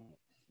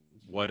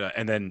 What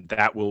and then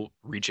that will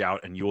reach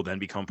out, and you will then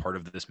become part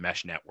of this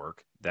mesh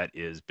network that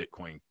is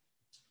Bitcoin.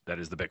 That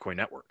is the Bitcoin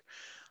network,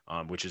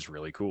 which is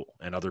really cool.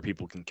 And other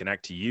people can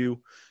connect to you.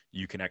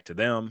 You connect to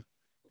them,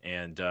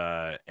 and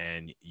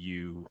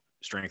you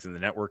strengthen the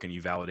network, and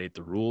you validate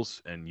the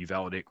rules, and you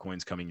validate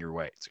coins coming your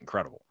way. It's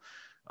incredible.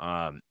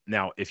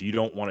 Now, if you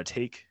don't want to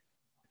take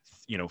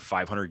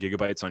 500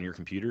 gigabytes on your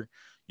computer,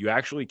 you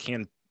actually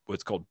can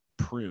what's called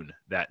prune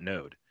that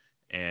node,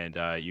 and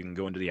you can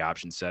go into the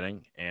options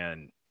setting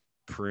and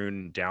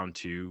prune down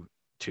to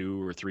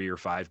 2 or 3 or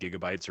 5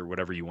 gigabytes or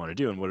whatever you want to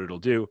do. And what it'll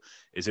do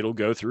is it'll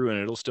go through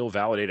and it'll still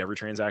validate every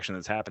transaction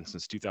that's happened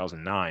since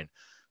 2009,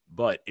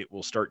 but it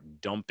will start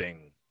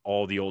dumping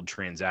all the old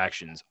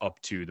transactions up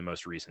to the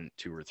most recent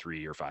 2 or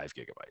 3 or 5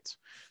 gigabytes.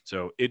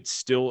 So it's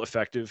still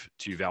effective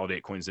to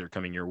validate coins that are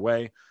coming your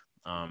way.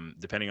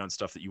 Depending on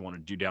stuff that you want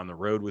to do down the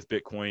road with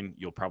Bitcoin,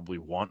 you'll probably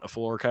want a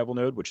full archival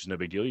node, which is no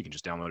big deal. You can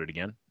just download it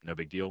again. No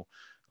big deal.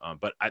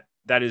 But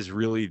that is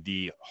really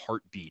the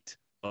heartbeat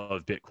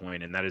of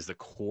Bitcoin, and that is the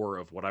core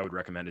of what I would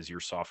recommend as your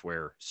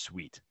software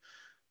suite.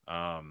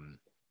 So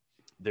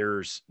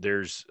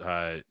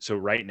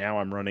right now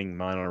I'm running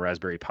mine on a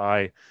Raspberry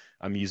Pi.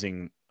 I'm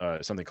using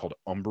something called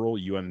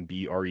Umbrel,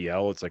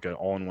 UMBREL. It's like an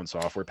all-in-one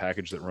software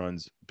package that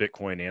runs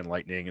Bitcoin and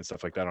Lightning and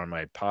stuff like that on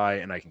my Pi,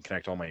 and I can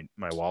connect all my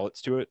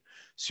wallets to it.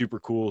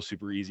 Super cool,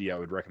 super easy. I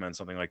would recommend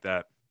something like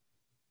that.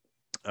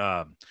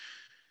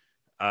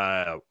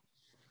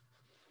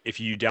 if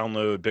you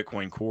download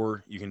Bitcoin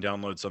Core, you can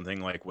download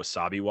something like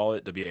Wasabi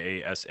Wallet,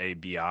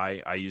 Wasabi.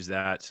 I use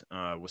that.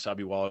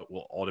 Wasabi Wallet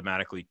will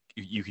automatically,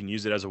 you can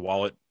use it as a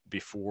wallet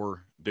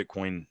before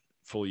Bitcoin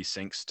fully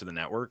syncs to the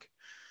network.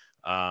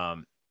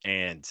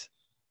 And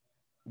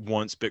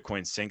once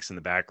Bitcoin syncs in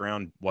the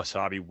background,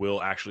 Wasabi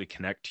will actually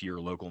connect to your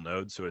local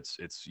node. So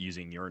it's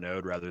using your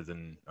node rather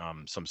than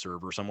some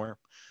server somewhere.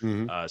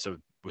 So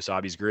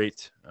Wasabi's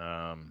great.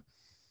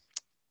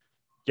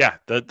 Yeah,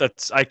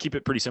 that's I keep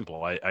it pretty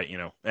simple. I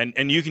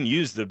and you can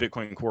use the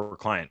Bitcoin Core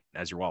client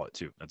as your wallet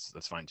too.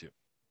 That's fine too.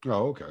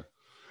 Oh, okay.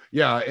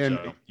 Yeah, and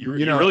so you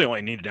really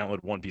only need to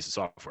download one piece of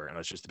software, and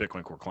that's just the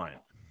Bitcoin Core client.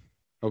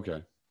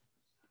 Okay.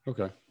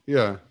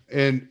 Yeah,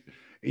 and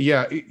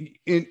yeah,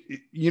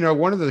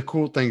 one of the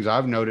cool things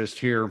I've noticed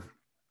here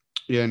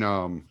in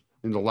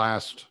the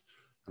last,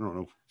 I don't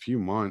know, few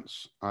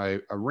months, I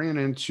ran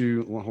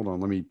into. Well, hold on,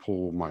 let me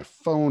pull my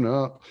phone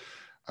up.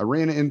 I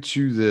ran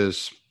into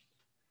this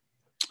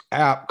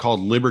app called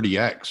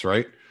LibertyX,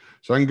 right?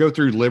 So I can go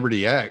through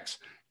LibertyX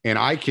and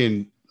I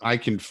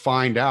can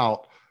find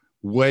out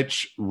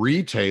which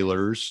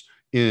retailers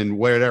in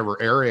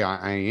whatever area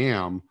I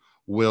am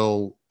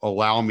will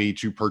allow me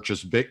to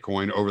purchase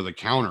Bitcoin over the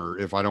counter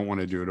if I don't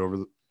want to do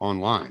it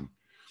online.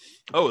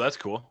 Oh, that's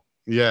cool.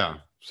 Yeah.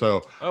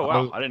 So oh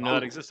wow, I didn't know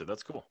that existed.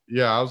 That's cool.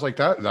 Yeah, I was like,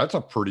 that's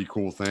a pretty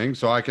cool thing.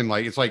 So I can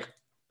it's like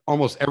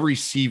almost every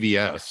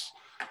CVS.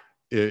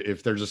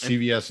 If there's a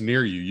CVS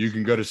near you, you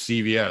can go to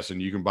CVS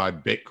and you can buy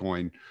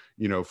Bitcoin,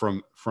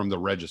 from the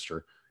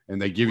register,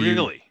 and they give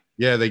you,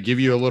 they give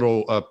you a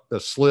little a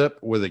slip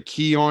with a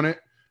key on it,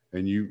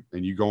 and you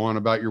go on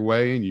about your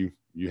way, and you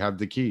have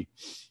the key.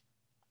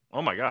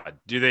 Oh my God.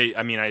 Do they,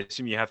 I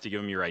assume you have to give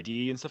them your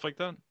ID and stuff like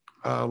that.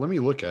 Let me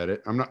look at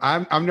it.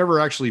 I've never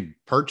actually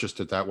purchased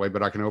it that way,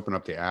 but I can open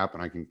up the app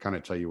and I can kind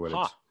of tell you what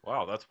it's.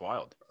 Wow, that's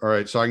wild. All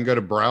right, so I can go to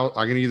browse.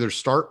 I can either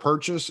start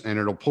purchase and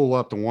it'll pull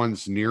up the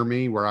ones near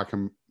me where I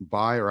can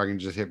buy, or I can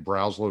just hit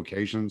browse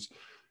locations,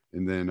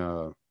 and then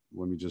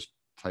let me just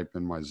type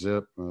in my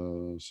zip.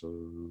 So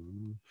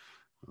I'm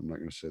not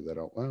going to say that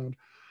out loud.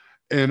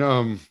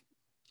 And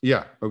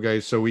yeah, okay.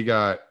 So we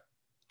got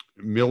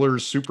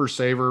Miller's Super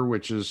Saver,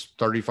 which is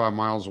 35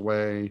 miles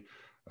away.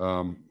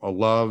 A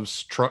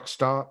Love's Truck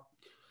Stop,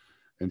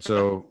 and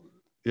so.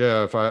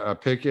 Yeah, if I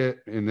pick it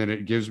and then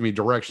it gives me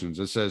directions.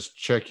 It says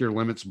check your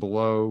limits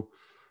below.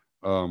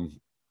 And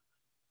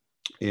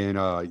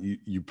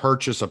you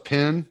purchase a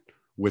pen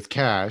with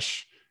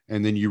cash,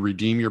 and then you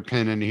redeem your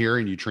pen in here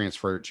and you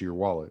transfer it to your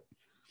wallet.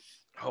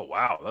 Oh,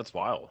 wow. That's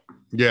wild.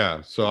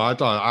 Yeah. So I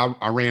thought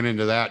I ran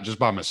into that just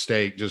by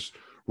mistake, just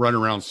running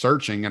around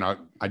searching, and I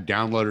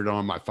downloaded it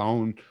on my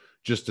phone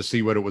just to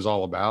see what it was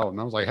all about.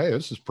 And I was like, hey,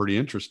 this is pretty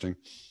interesting.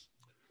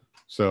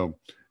 So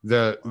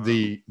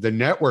the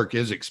network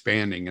is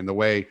expanding, and the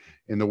way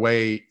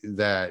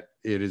that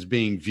it is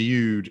being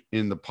viewed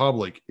in the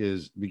public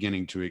is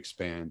beginning to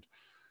expand.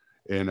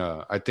 And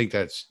I think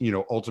that's,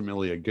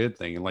 ultimately a good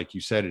thing. And like you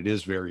said, it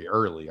is very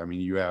early. I mean,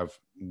 you have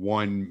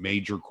one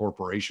major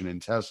corporation in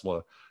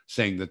Tesla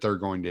saying that they're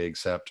going to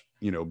accept,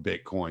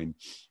 Bitcoin,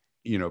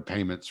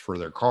 payments for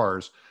their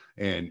cars.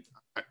 And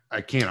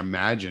I can't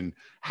imagine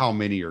how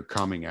many are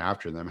coming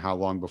after them, how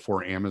long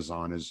before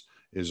Amazon is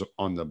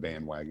on the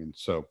bandwagon.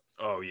 So.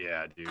 Oh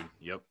yeah, dude.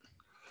 Yep.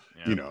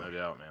 Yeah, no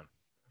doubt, man.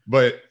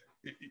 But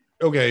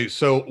okay,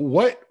 so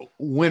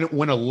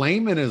when a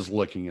layman is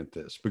looking at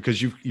this,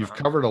 because you've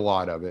covered a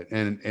lot of it,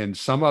 and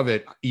some of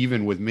it,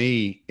 even with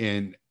me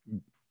and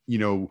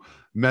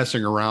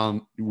messing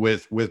around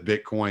with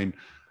Bitcoin,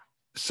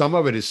 some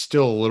of it is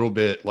still a little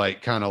bit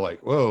kind of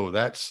like, whoa,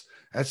 that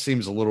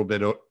seems a little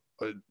bit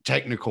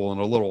technical and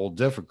a little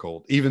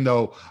difficult, even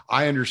though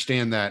I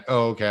understand that.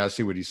 Oh, okay, I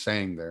see what he's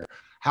saying there.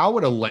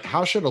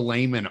 How should a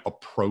layman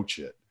approach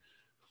it?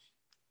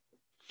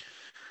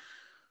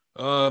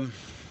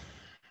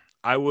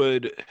 I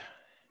would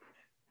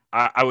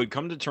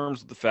come to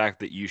terms with the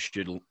fact that you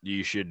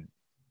should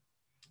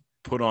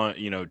put on,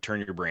 turn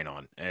your brain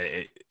on.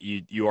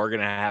 You are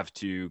going to have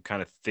to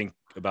kind of think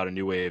about a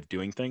new way of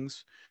doing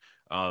things.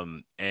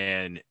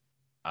 And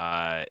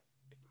I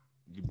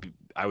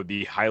would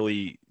be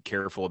highly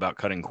careful about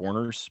cutting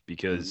corners,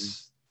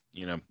 because,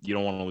 you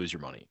don't want to lose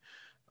your money.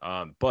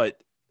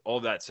 But all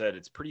that said,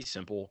 it's pretty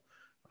simple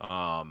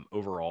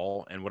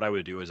overall. And what I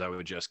would do is I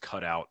would just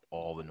cut out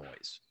all the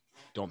noise.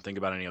 Don't think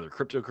about any other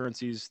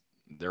cryptocurrencies.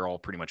 They're all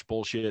pretty much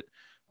bullshit.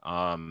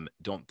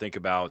 Don't think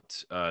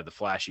about the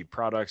flashy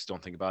products.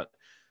 Don't think about,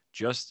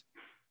 just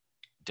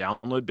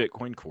download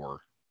Bitcoin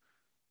Core,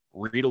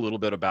 read a little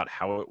bit about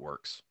how it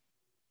works,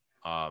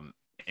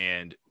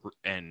 and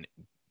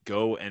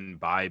go and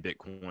buy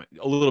Bitcoin,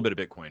 a little bit of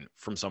Bitcoin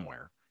from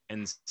somewhere,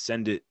 and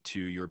send it to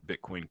your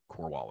Bitcoin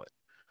Core wallet.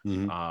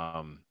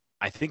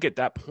 I think at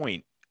that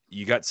point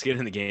you got skin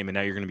in the game, and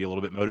now you're going to be a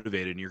little bit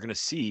motivated, and you're going to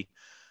see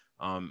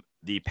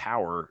the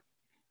power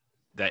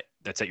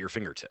that's at your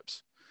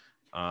fingertips.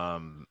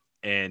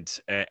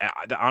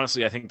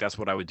 Honestly, I think that's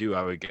what I would do.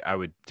 I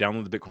would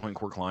download the Bitcoin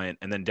Core client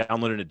and then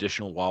download an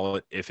additional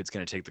wallet if it's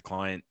going to take the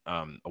client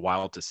a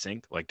while to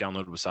sync. Like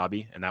download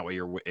Wasabi, and that way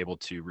you're able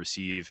to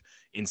receive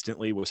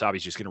instantly. Wasabi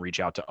is just going to reach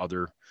out to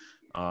other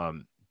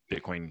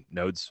Bitcoin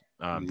nodes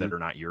that are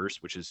not yours,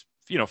 which is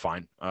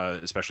fine,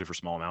 especially for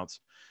small amounts.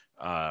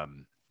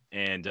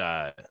 And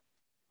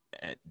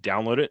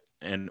download it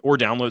or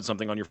download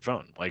something on your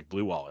phone, like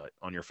Blue Wallet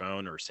on your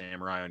phone or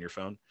Samurai on your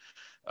phone.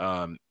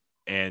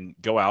 And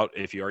go out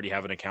if you already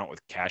have an account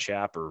with Cash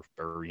App or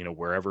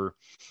wherever,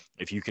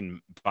 if you can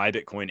buy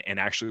Bitcoin and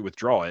actually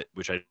withdraw it,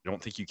 which I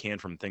don't think you can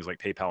from things like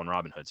PayPal and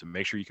Robinhood. So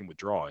make sure you can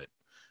withdraw it.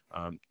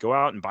 Go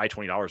out and buy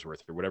 $20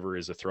 worth or whatever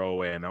is a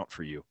throwaway amount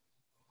for you,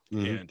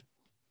 and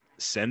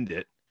send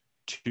it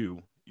to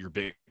your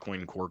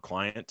Bitcoin Core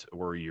client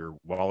or your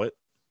wallet,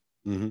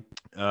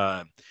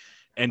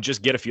 and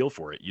just get a feel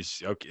for it.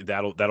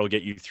 That'll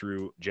get you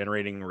through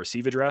generating a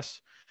receive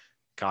address,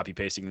 copy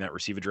pasting that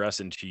receive address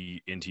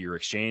into your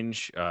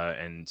exchange,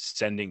 and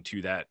sending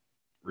to that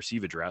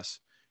receive address,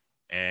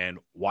 and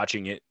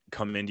watching it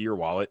come into your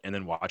wallet, and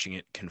then watching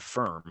it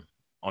confirm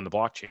on the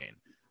blockchain,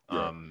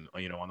 on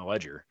the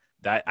ledger.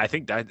 That I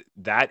think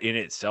that in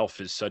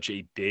itself is such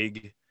a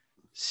big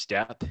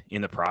step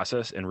in the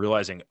process, and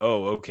realizing,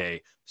 oh,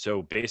 okay,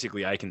 so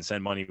basically I can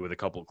send money with a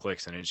couple of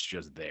clicks and it's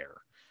just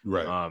there.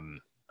 Right.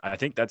 I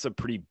think that's a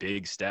pretty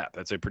big step.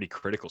 That's a pretty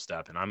critical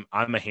step. And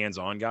I'm a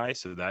hands-on guy,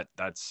 so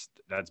that's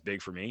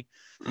big for me.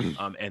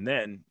 And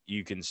then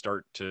you can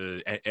start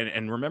to,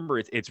 and remember,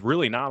 it's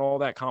really not all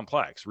that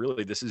complex.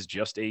 Really, this is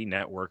just a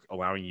network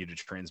allowing you to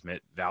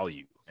transmit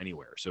value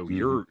anywhere. So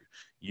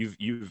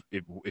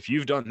if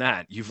you've done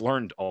that, you've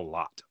learned a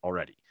lot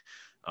already.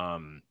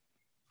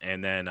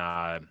 And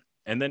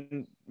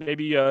then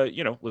maybe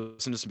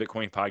listen to some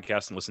Bitcoin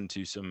podcasts and listen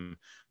to some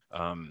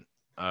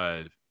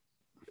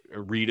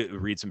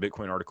read some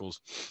Bitcoin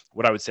articles.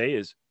 What I would say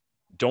is,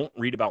 don't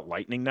read about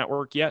Lightning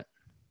Network yet.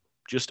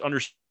 Just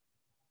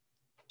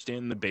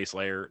understand the base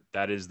layer.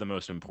 That is the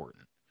most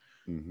important.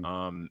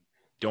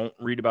 Don't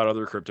read about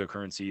other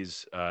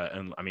cryptocurrencies.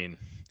 And I mean,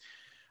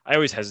 I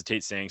always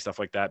hesitate saying stuff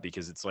like that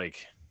because it's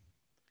like,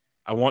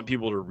 I want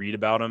people to read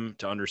about them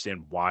to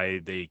understand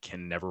why they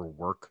can never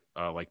work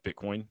like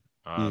Bitcoin.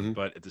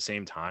 But at the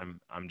same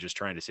time, I'm just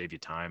trying to save you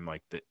time.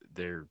 Like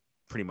they're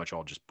pretty much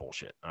all just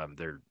bullshit.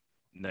 They're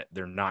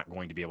not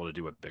going to be able to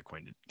do what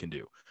Bitcoin can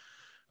do.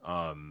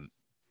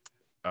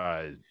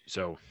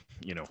 So,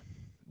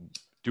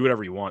 do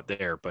whatever you want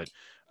there, but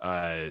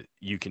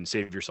you can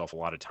save yourself a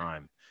lot of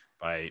time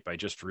by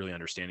just really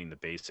understanding the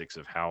basics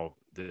of how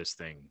this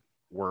thing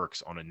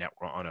works on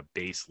a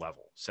base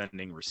level: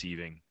 sending,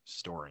 receiving,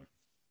 storing.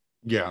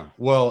 Yeah.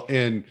 Well,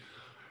 and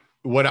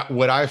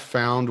what I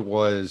found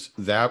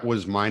that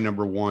was my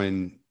number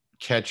one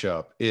catch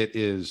up. It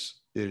is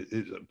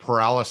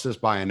paralysis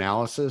by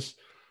analysis.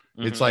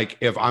 It's like,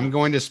 if I'm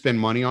going to spend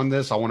money on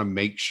this, I want to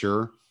make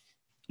sure,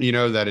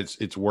 that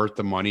it's worth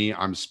the money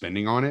I'm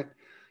spending on it.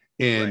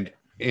 And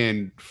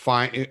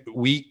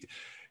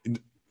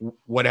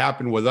what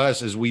happened with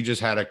us is we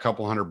just had a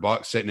couple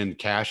 $100 sitting in the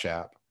Cash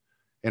App,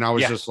 and I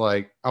was just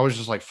like,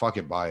 fuck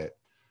it, buy it.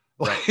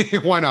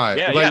 Like, why not?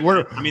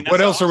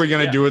 What else are we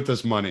going to do with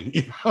this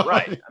money?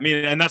 Right. I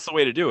mean, and that's the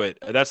way to do it.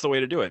 That's the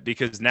way to do it,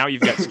 because now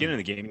you've got skin in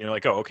the game, and you're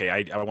like, oh, okay,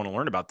 I want to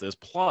learn about this.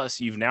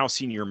 Plus, you've now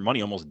seen your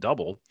money almost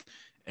double.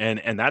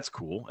 And that's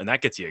cool, and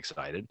that gets you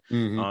excited.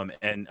 And I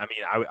mean,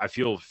 I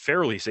feel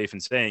fairly safe in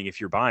saying, if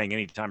you're buying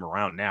anytime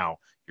around now,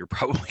 you're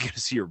probably going to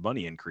see your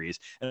money increase.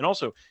 And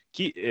also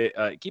keep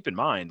in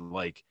mind,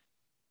 like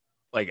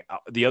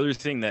the other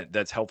thing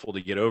that's helpful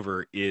to get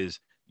over is,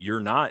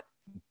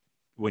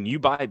 when you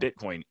buy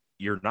Bitcoin,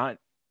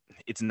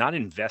 it's not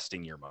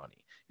investing your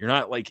money. You're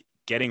not like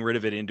getting rid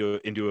of it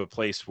into a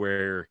place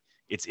where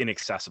it's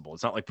inaccessible.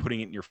 It's not like putting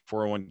it in your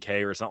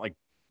 401k, or it's not like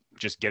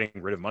just getting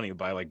rid of money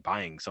by like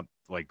buying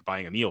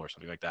a meal or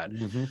something like that.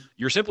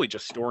 You're simply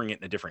just storing it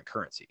in a different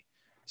currency.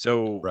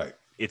 So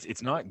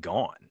it's not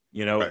gone.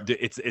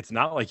 It's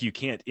not like you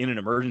can't, in an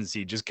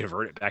emergency, just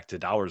convert it back to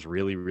dollars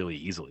really, really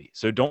easily.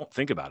 So don't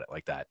think about it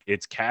like that.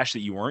 It's cash that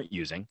you weren't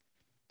using.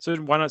 So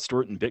why not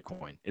store it in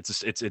Bitcoin?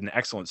 It's an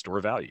excellent store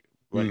of value.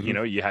 But,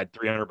 you had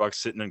 $300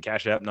 sitting in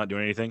Cash App, not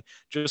doing anything.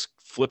 Just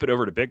flip it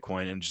over to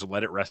Bitcoin and just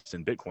let it rest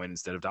in Bitcoin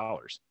instead of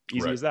dollars.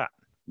 Easy as that.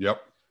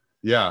 Yep.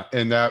 Yeah.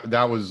 And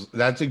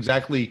that's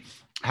exactly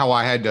how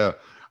I had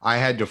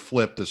to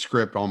flip the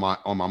script on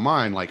my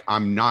mind. Like,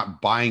 I'm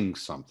not buying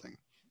something,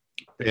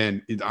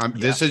 and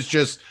this is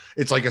just,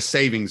 it's like a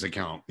savings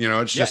account,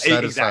 it's just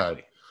set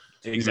aside.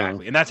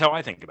 Exactly. And that's how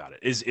I think about it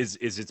is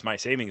it's my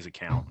savings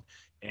account.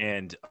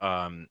 And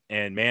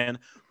man,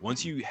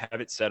 once you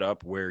have it set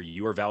up where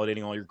you are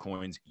validating all your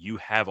coins, you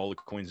have all the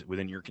coins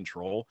within your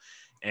control,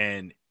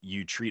 and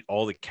you treat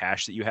all the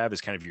cash that you have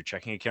as kind of your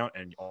checking account,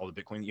 and all the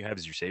Bitcoin that you have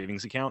as your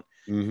savings account.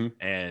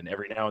 And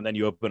every now and then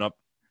you open up,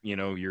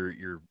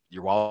 your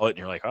wallet, and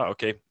you're like, oh,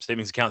 okay,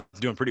 savings account is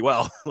doing pretty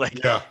well.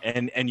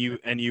 And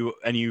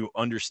you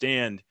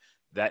understand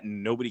that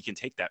nobody can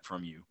take that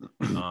from you.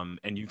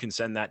 And you can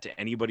send that to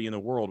anybody in the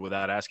world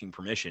without asking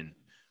permission.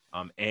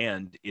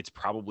 And it's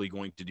probably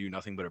going to do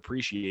nothing but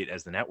appreciate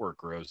as the network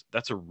grows.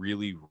 That's a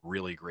really,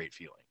 really great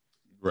feeling.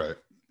 Right.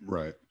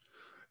 Right.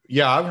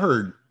 Yeah, I've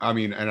heard, I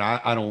mean, and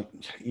I don't,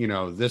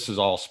 this is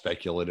all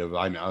speculative.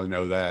 I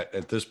know that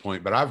at this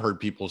point, but I've heard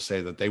people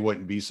say that they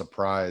wouldn't be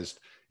surprised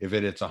if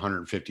it hits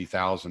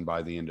 150,000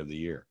 by the end of the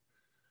year.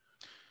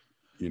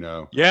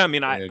 Yeah, I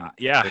mean, I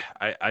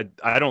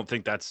don't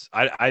think that's,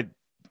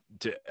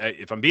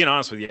 if I'm being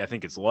honest with you, I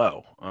think it's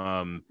low,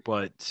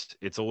 but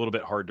it's a little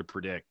bit hard to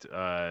predict,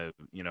 but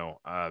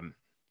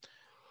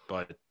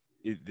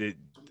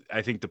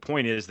I think the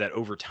point is that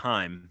over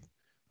time,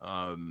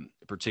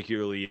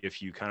 particularly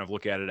if you kind of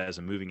look at it as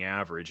a moving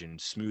average and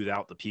smooth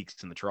out the peaks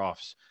and the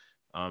troughs,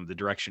 the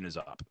direction is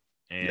up,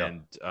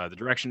 and the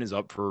direction is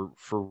up for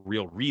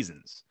real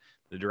reasons.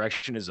 The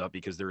direction is up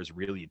because there is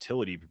real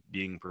utility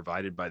being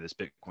provided by this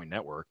Bitcoin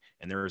network,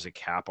 and there is a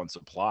cap on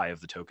supply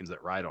of the tokens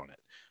that ride on it.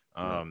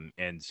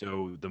 And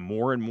so the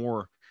more and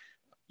more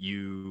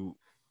you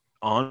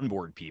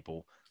onboard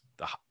people,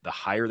 the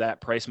higher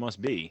that price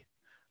must be,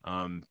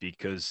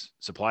 because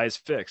supply is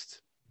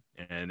fixed,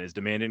 and as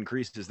demand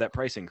increases, that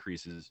price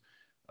increases.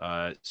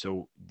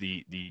 So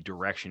the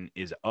direction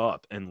is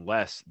up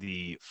unless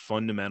the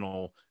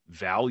fundamental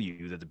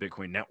value that the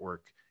Bitcoin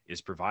network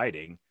is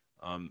providing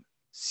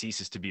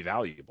ceases to be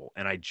valuable.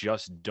 And I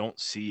just don't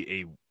see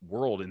a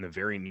world in the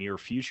very near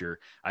future.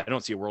 I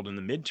don't see a world in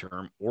the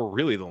midterm or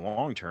really the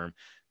long term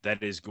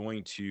that is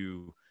going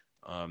to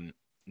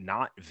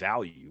not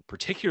value,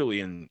 particularly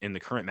in the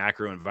current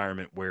macro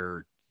environment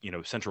where,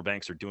 central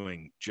banks are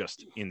doing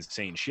just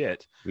insane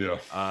shit. Yeah.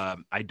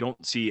 I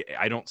don't see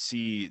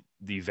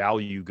the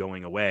value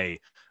going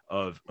away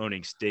of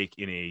owning stake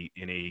in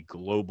a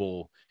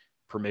global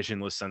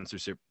permissionless,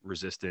 censorship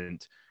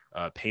resistant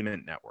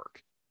payment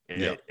network.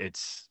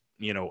 It's,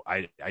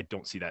 I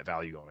don't see that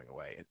value going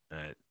away.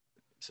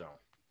 So.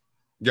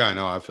 Yeah, I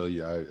know. I feel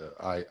you.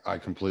 I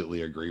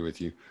completely agree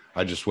with you.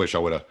 I just wish I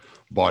would have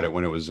bought it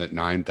when it was at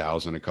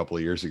 9,000 a couple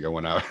of years ago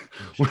when I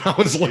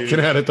was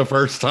looking at it the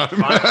first time.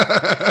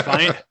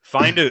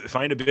 Find a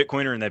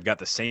Bitcoiner and they've got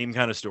the same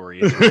kind of story.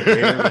 It's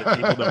rare that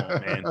people don't,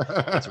 man.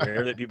 It's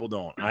rare that people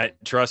don't.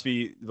 Trust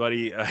me,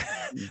 buddy.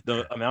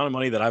 The amount of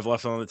money that I've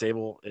left on the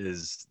table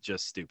is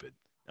just stupid.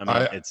 I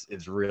mean,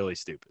 it's really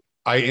stupid.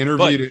 I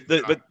interviewed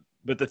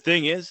but the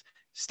thing is,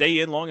 stay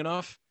in long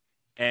enough,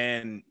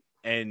 and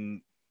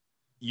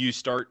you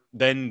start,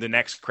 then the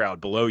next crowd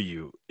below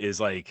you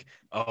is like,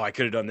 oh, I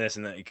could have done this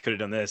and then I could have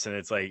done this. And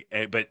it's like,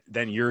 but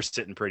then you're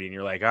sitting pretty and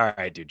you're like, all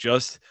right, dude,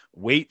 just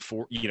wait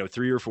for,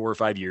 3 or 4 or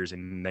 5 years.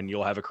 And then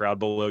you'll have a crowd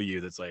below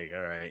you that's like,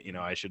 all right,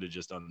 I should have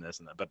just done this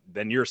and that, but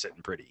then you're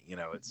sitting pretty,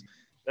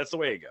 that's the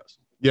way it goes.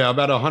 Yeah.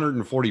 About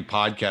 140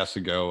 podcasts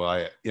ago,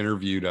 I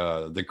interviewed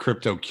the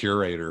crypto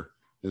curator.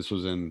 This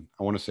was I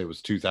want to say it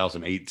was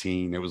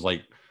 2018. It was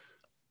like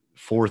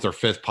 4th or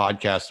 5th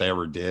podcast I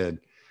ever did.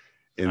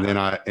 And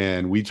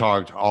then we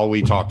talked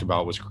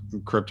about was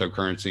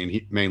cryptocurrency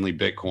and mainly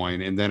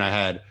Bitcoin. And then I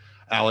had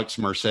Alex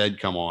Merced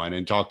come on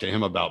and talk to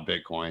him about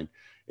Bitcoin.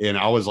 And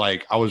I was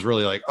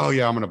really like, oh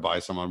yeah, I'm going to buy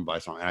some. And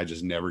I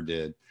just never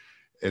did.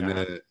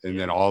 And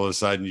then all of a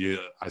sudden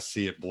I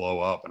see it blow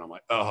up and I'm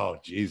like, oh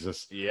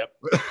Jesus. Yep.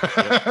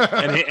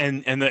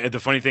 And the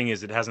funny thing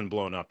is it hasn't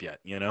blown up yet,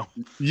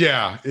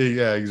 Yeah,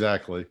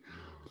 exactly.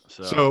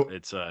 So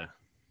it's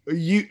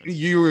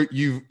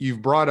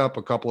you've brought up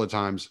a couple of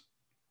times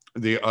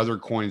the other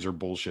coins are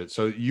bullshit.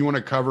 So you want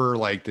to cover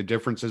like the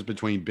differences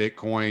between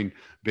Bitcoin,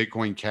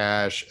 Bitcoin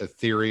Cash,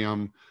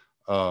 Ethereum,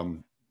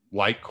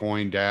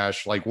 Litecoin,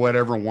 Dash, like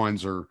whatever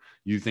ones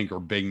you think are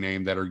big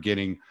name that are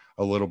getting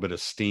a little bit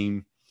of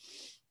steam?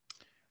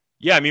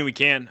 Yeah, I mean, we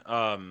can.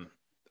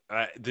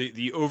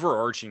 The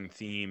overarching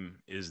theme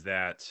is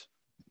that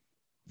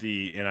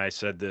and I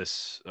said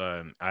this,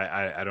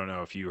 I don't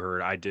know if you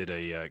heard, I did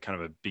a kind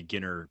of a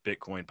beginner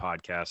Bitcoin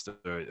podcast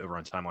over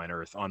on Timeline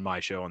Earth on my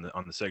show on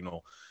the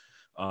Signal.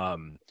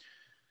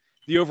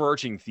 The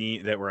overarching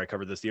theme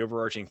the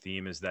overarching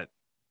theme is that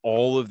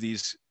all of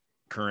these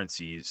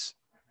currencies,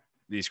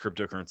 these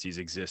cryptocurrencies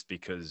exist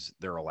because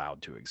they're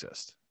allowed to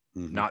exist.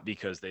 Mm-hmm. Not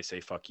because they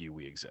say, fuck you,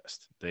 we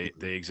exist. They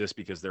exist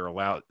because they're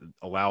allowed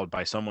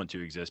by someone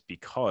to exist,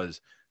 because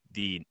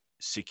the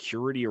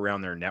security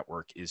around their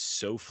network is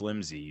so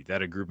flimsy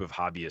that a group of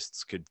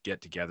hobbyists could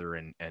get together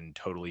and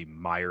totally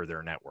mire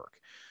their network.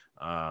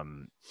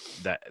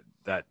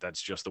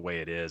 That's just the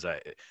way it is. I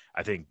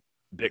think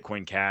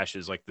Bitcoin Cash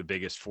is like the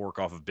biggest fork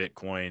off of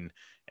Bitcoin.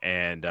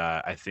 And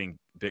I think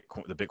the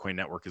Bitcoin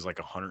network is like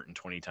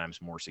 120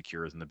 times more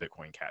secure than the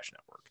Bitcoin Cash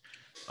network.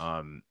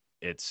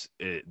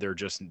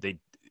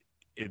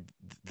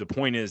 The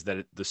point is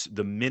that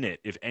the minute,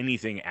 if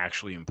anything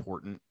actually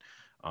important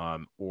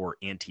or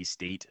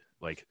anti-state,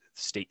 like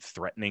state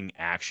threatening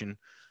action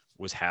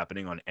was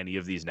happening on any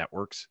of these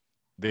networks,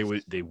 they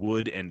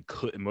would and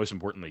could, and most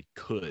importantly,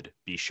 could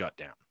be shut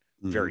down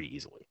very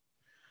easily.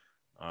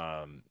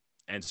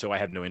 And so I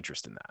have no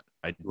interest in that.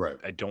 Right.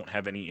 I don't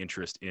have any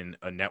interest in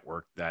a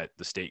network that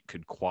the state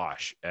could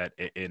quash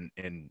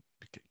in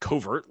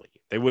covertly.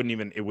 It wouldn't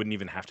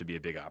even have to be a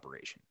big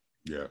operation.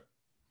 Yeah.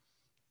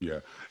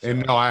 Yeah.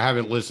 And no, I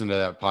haven't listened to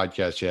that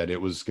podcast yet.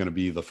 It was going to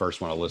be the first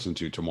one I listen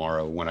to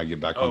tomorrow when I get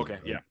back home. Okay.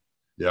 Yeah.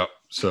 Yeah.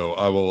 So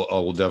I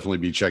will definitely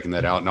be checking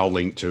that out, and I'll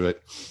link to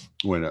it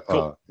when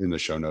Cool. in the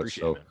show notes.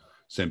 Appreciate So it,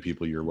 send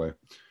people your way.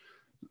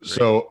 Great.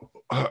 So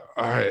all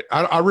right.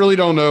 I really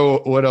don't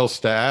know what else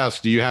to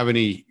ask. Do you have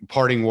any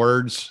parting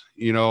words,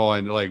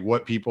 and like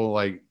what people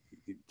like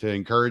to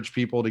encourage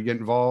people to get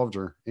involved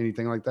or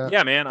anything like that?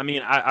 Yeah, man. I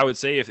mean, I would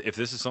say if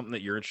this is something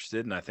that you're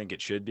interested in, I think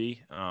it should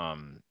be.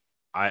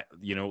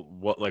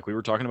 What, like we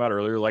were talking about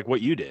earlier, like what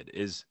you did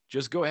is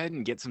just go ahead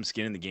and get some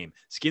skin in the game,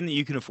 skin that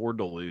you can afford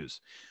to lose.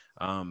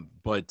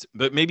 But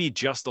maybe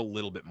just a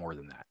little bit more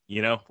than that,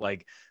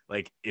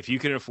 like if you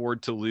can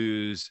afford to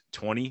lose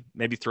 20,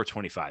 maybe throw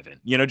 25 in,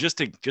 just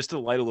to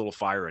light a little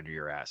fire under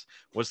your ass.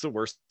 What's the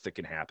worst that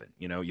can happen?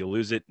 You'll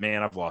lose it,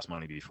 man. I've lost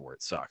money before.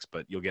 It sucks,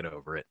 but you'll get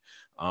over it.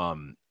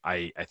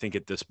 I think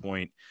at this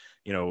point,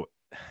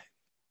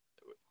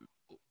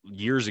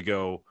 years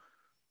ago,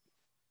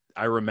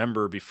 I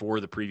remember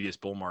before the previous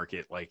bull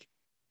market,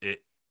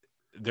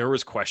 there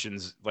was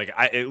questions,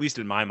 at least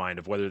in my mind,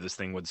 of whether this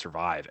thing would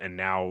survive. And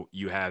now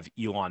you have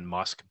Elon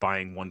Musk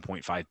buying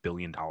 $1.5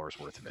 billion worth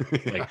of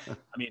it.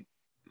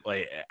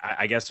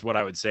 I guess what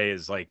I would say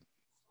is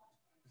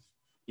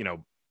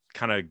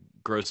kind of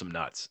grow some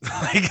nuts.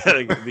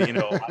 A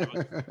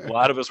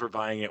lot of us were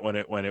buying it when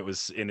it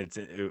was in its,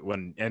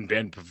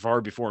 and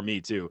far before me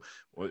too.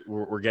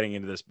 We're getting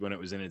into this when it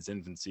was in its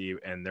infancy,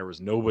 and there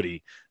was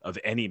nobody of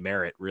any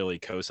merit really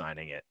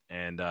co-signing it.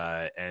 And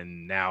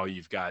now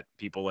you've got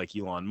people like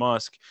Elon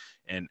Musk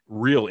and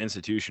real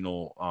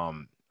institutional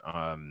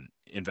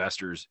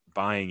investors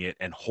buying it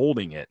and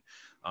holding it.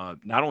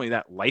 Not only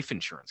that, life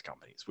insurance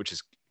companies, which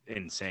is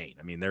insane.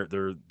 I mean,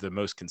 they're the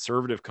most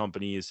conservative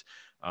companies.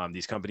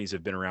 These companies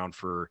have been around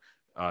for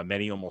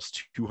many,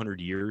 almost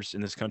 200 years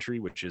in this country,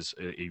 which is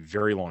a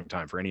very long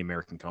time for any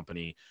American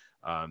company.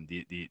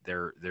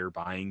 They're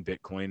buying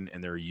Bitcoin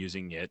and they're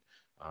using it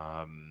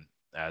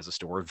as a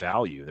store of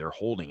value. They're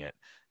holding it.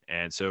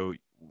 And so,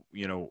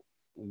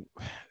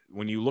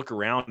 when you look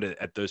around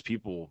at those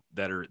people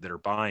that are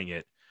buying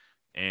it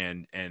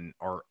and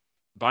are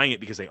buying it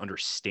because they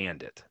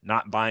understand it,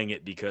 not buying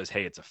it because,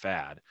 hey, it's a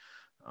fad.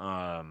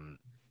 How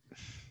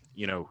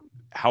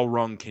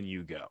wrong can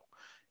you go?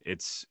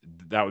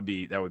 That would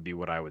be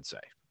what I would say.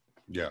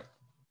 Yeah,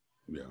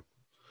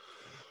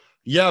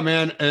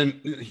 man.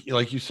 And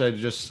like you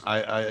said,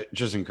 I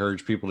just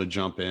encourage people to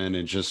jump in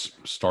and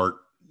just start,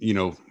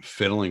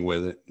 fiddling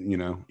with it,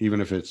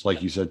 even if it's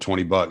like you said,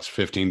 $20,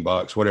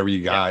 $15, whatever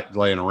you got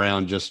laying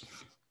around, just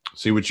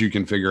see what you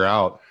can figure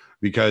out.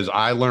 Because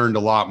I learned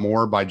a lot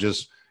more by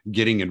just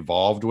getting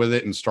involved with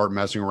it and start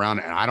messing around.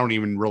 And I don't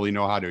even really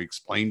know how to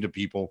explain to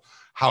people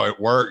how it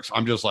works.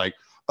 I'm just like,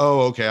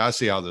 oh, okay, I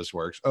see how this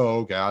works. Oh,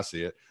 okay, I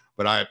see it.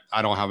 But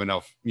I don't have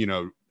enough,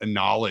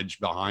 knowledge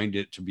behind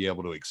it to be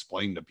able to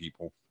explain to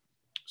people.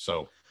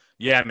 So,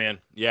 yeah, man.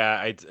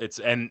 Yeah.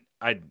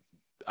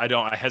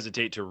 I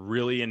hesitate to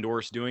really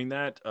endorse doing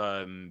that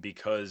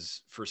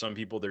because for some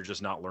people, they're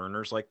just not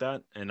learners like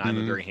that. And I'm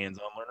a very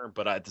hands-on learner,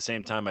 but at the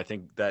same time, I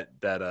think that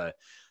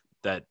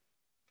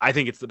I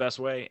think it's the best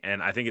way.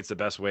 And I think it's the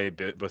best way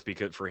both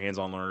because for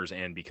hands-on learners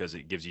and because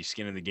it gives you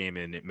skin in the game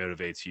and it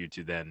motivates you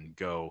to then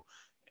go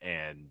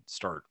and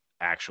start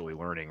actually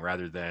learning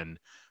rather than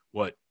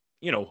what,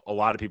 a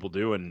lot of people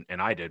do. And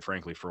I did,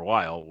 frankly, for a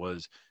while,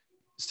 was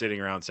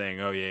sitting around saying,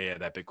 oh yeah,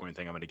 that Bitcoin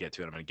thing, I'm going to get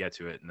to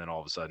it. And then all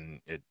of a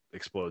sudden it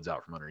explodes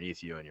out from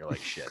underneath you. And you're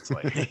like, shit, it's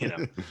like,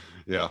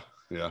 Yeah.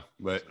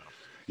 But,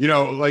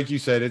 like you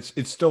said,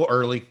 it's still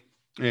early.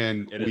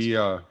 And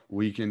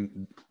we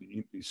can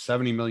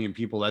 70 million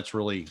people. That's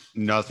really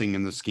nothing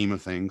in the scheme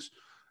of things.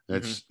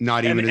 That's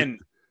not even.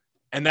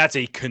 And that's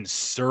a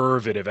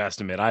conservative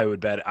estimate. I would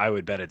bet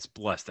it's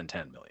less than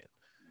 10 million,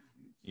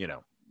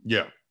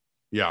 Yeah.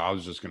 Yeah. I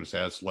was just going to say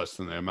that's less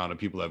than the amount of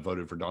people that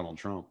voted for Donald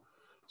Trump.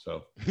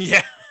 So,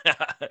 yeah,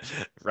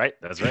 right.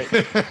 That's right.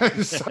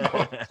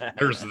 So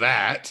there's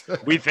that.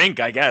 We think,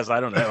 I guess, I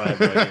don't know. I have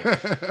no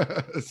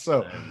idea.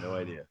 So I have no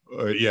idea.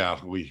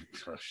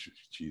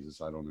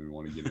 Jesus, I don't even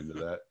want to get into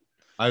that.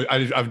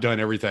 I've done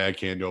everything I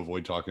can to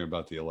avoid talking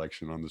about the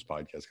election on this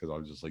podcast because I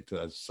was just like,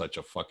 that's such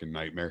a fucking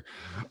nightmare.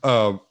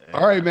 All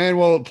right, man.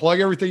 Well,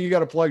 plug everything you got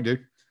to plug,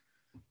 dude.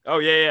 Oh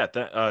yeah.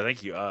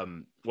 Thank you.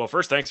 Well,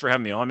 first, thanks for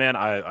having me on, man.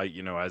 I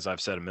as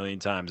I've said a million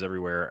times,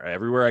 everywhere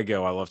I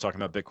go, I love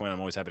talking about Bitcoin. I'm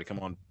always happy to come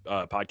on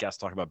podcast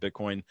talk about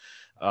Bitcoin.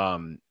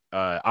 I'm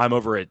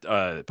over at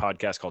a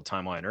podcast called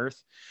Timeline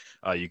Earth.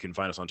 You can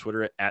find us on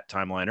Twitter at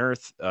Timeline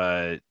Earth,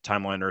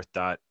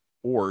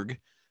 timeline.earth.org.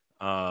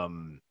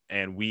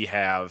 And we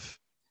have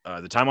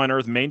the Timeline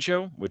Earth main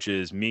show, which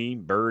is me,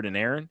 Bird, and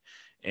Aaron.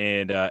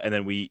 And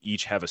then we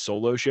each have a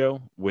solo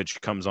show,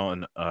 which comes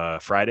on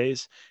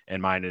Fridays.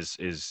 And mine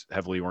is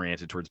heavily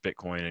oriented towards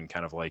Bitcoin and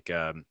kind of like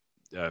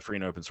free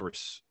and open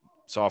source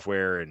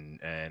software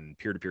and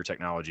peer-to-peer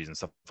technologies and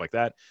stuff like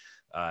that.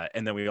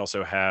 And then we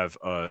also have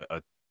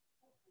a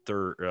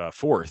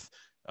fourth,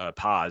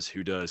 Paz,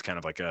 who does kind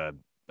of like a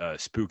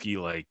spooky,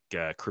 like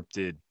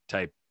cryptid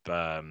type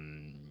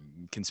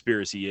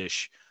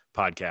conspiracy-ish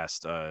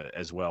podcast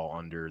as well,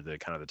 under the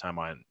kind of the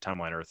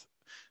Timeline Earth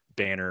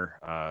banner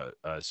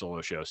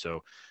solo show.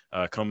 So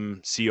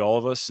come see all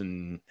of us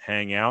and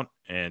hang out,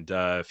 and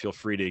feel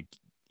free to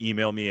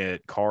email me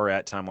at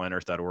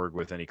car@timelineearth.org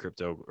with any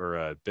crypto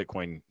or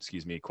Bitcoin,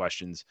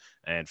 questions,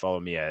 and follow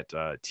me at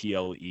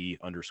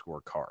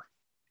TLE_car.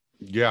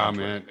 Yeah,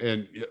 man.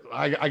 And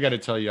I got to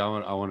tell you,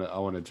 I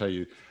want to tell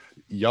you,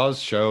 y'all's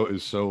show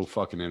is so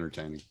fucking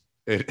entertaining.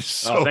 It's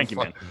so thank you,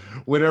 man.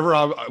 Whenever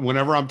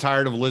I'm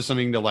tired of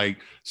listening to like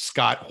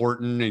Scott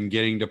Horton and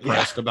getting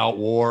depressed about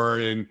war,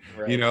 and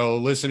Right.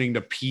 listening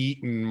to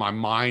Pete, and my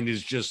mind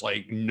is just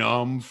like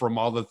numb from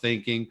all the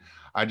thinking,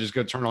 I just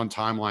go turn on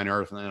Timeline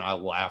Earth, and then I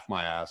laugh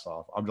my ass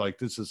off. I'm like,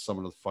 this is some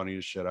of the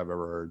funniest shit I've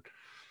ever heard.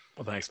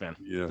 Well, thanks, man.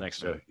 Yeah,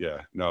 Thanks, man.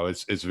 yeah. No,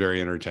 it's very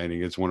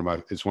entertaining. It's one of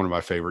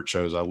my favorite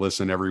shows. I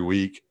listen every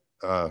week.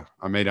 I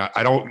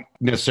don't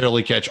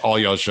necessarily catch all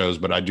y'all shows,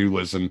 but I do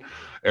listen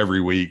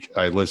every week.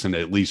 I listen to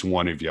at least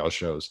one of y'all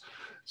shows.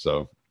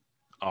 So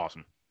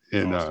Awesome.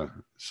 and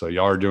so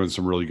y'all are doing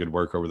some really good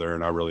work over there,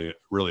 and I really,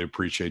 really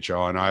appreciate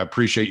y'all, and I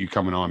appreciate you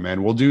coming on,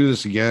 man. We'll do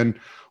this again.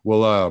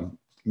 We'll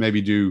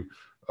maybe do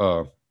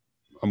a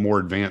more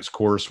advanced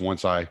course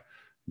once I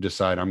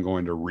decide I'm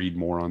going to read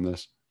more on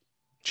this.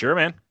 Sure,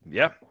 man.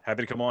 Yeah.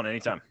 Happy to come on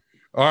anytime.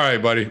 All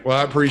right, buddy. Well,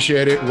 I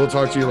appreciate it. We'll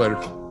talk to you later.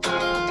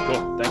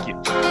 Cool. Thank you.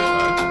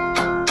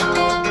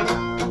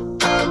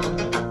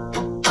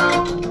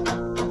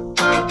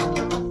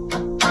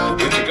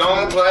 If you're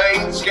gonna play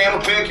this game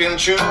of pick and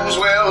choose,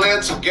 well,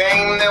 it's a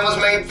game that was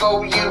made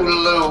for you to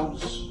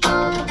lose.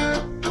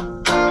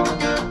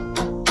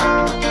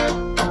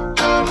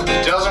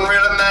 It doesn't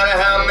really matter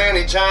how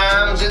many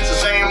times, it's the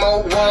same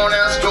old worn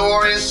out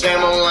stories,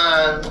 same old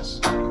lines.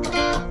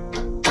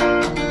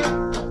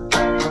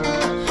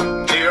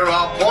 They're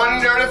all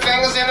pointing dirty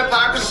fingers in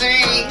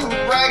hypocrisy,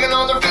 bragging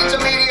on their feats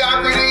of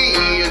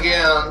mediocrity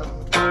again.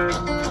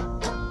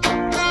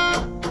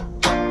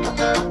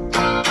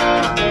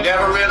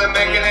 Never really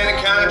making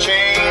any kind of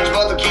change,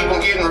 but they keep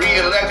on getting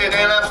reelected,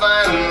 and I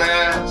find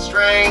that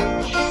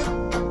strange.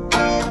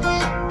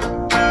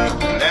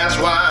 And that's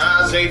why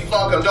I say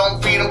fuck them,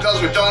 don't feed them,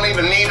 cause we don't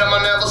even need them.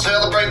 I never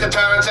celebrate the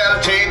tyrants that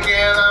have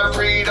taken our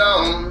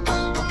freedoms.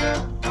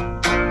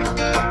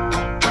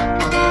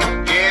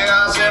 Yeah,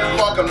 I said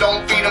fuck them,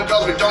 don't feed them,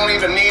 cause we don't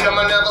even need them.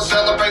 I never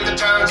celebrate the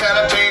tyrants that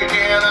have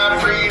taken our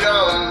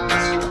freedoms.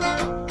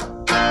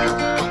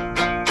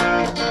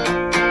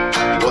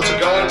 What's it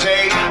gonna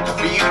take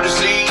for you to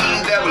see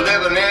that we're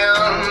living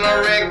in a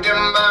rigged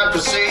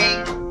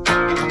democracy?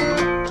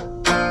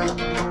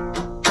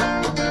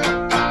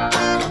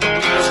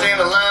 People stand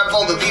in line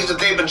for the things that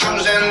they've been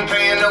choosing,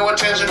 paying no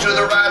attention to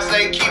the rights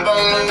they keep on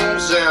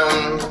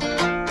losing.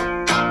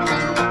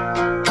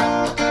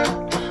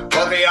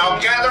 But they all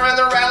gather in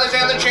the rallies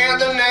and they chant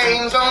their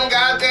names, on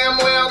goddamn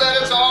well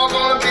that it's all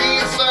gonna be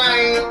the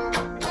same.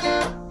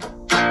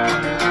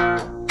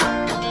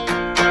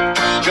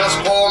 Just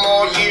 4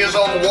 more years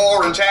of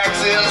war and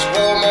taxes,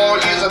 4 more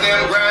years of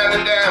them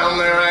grinding down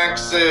their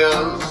axes.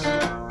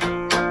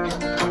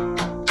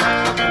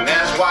 And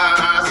that's why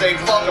I say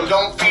fuck them,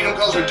 don't feed them,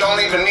 cause we don't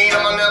even need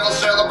them. I never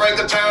said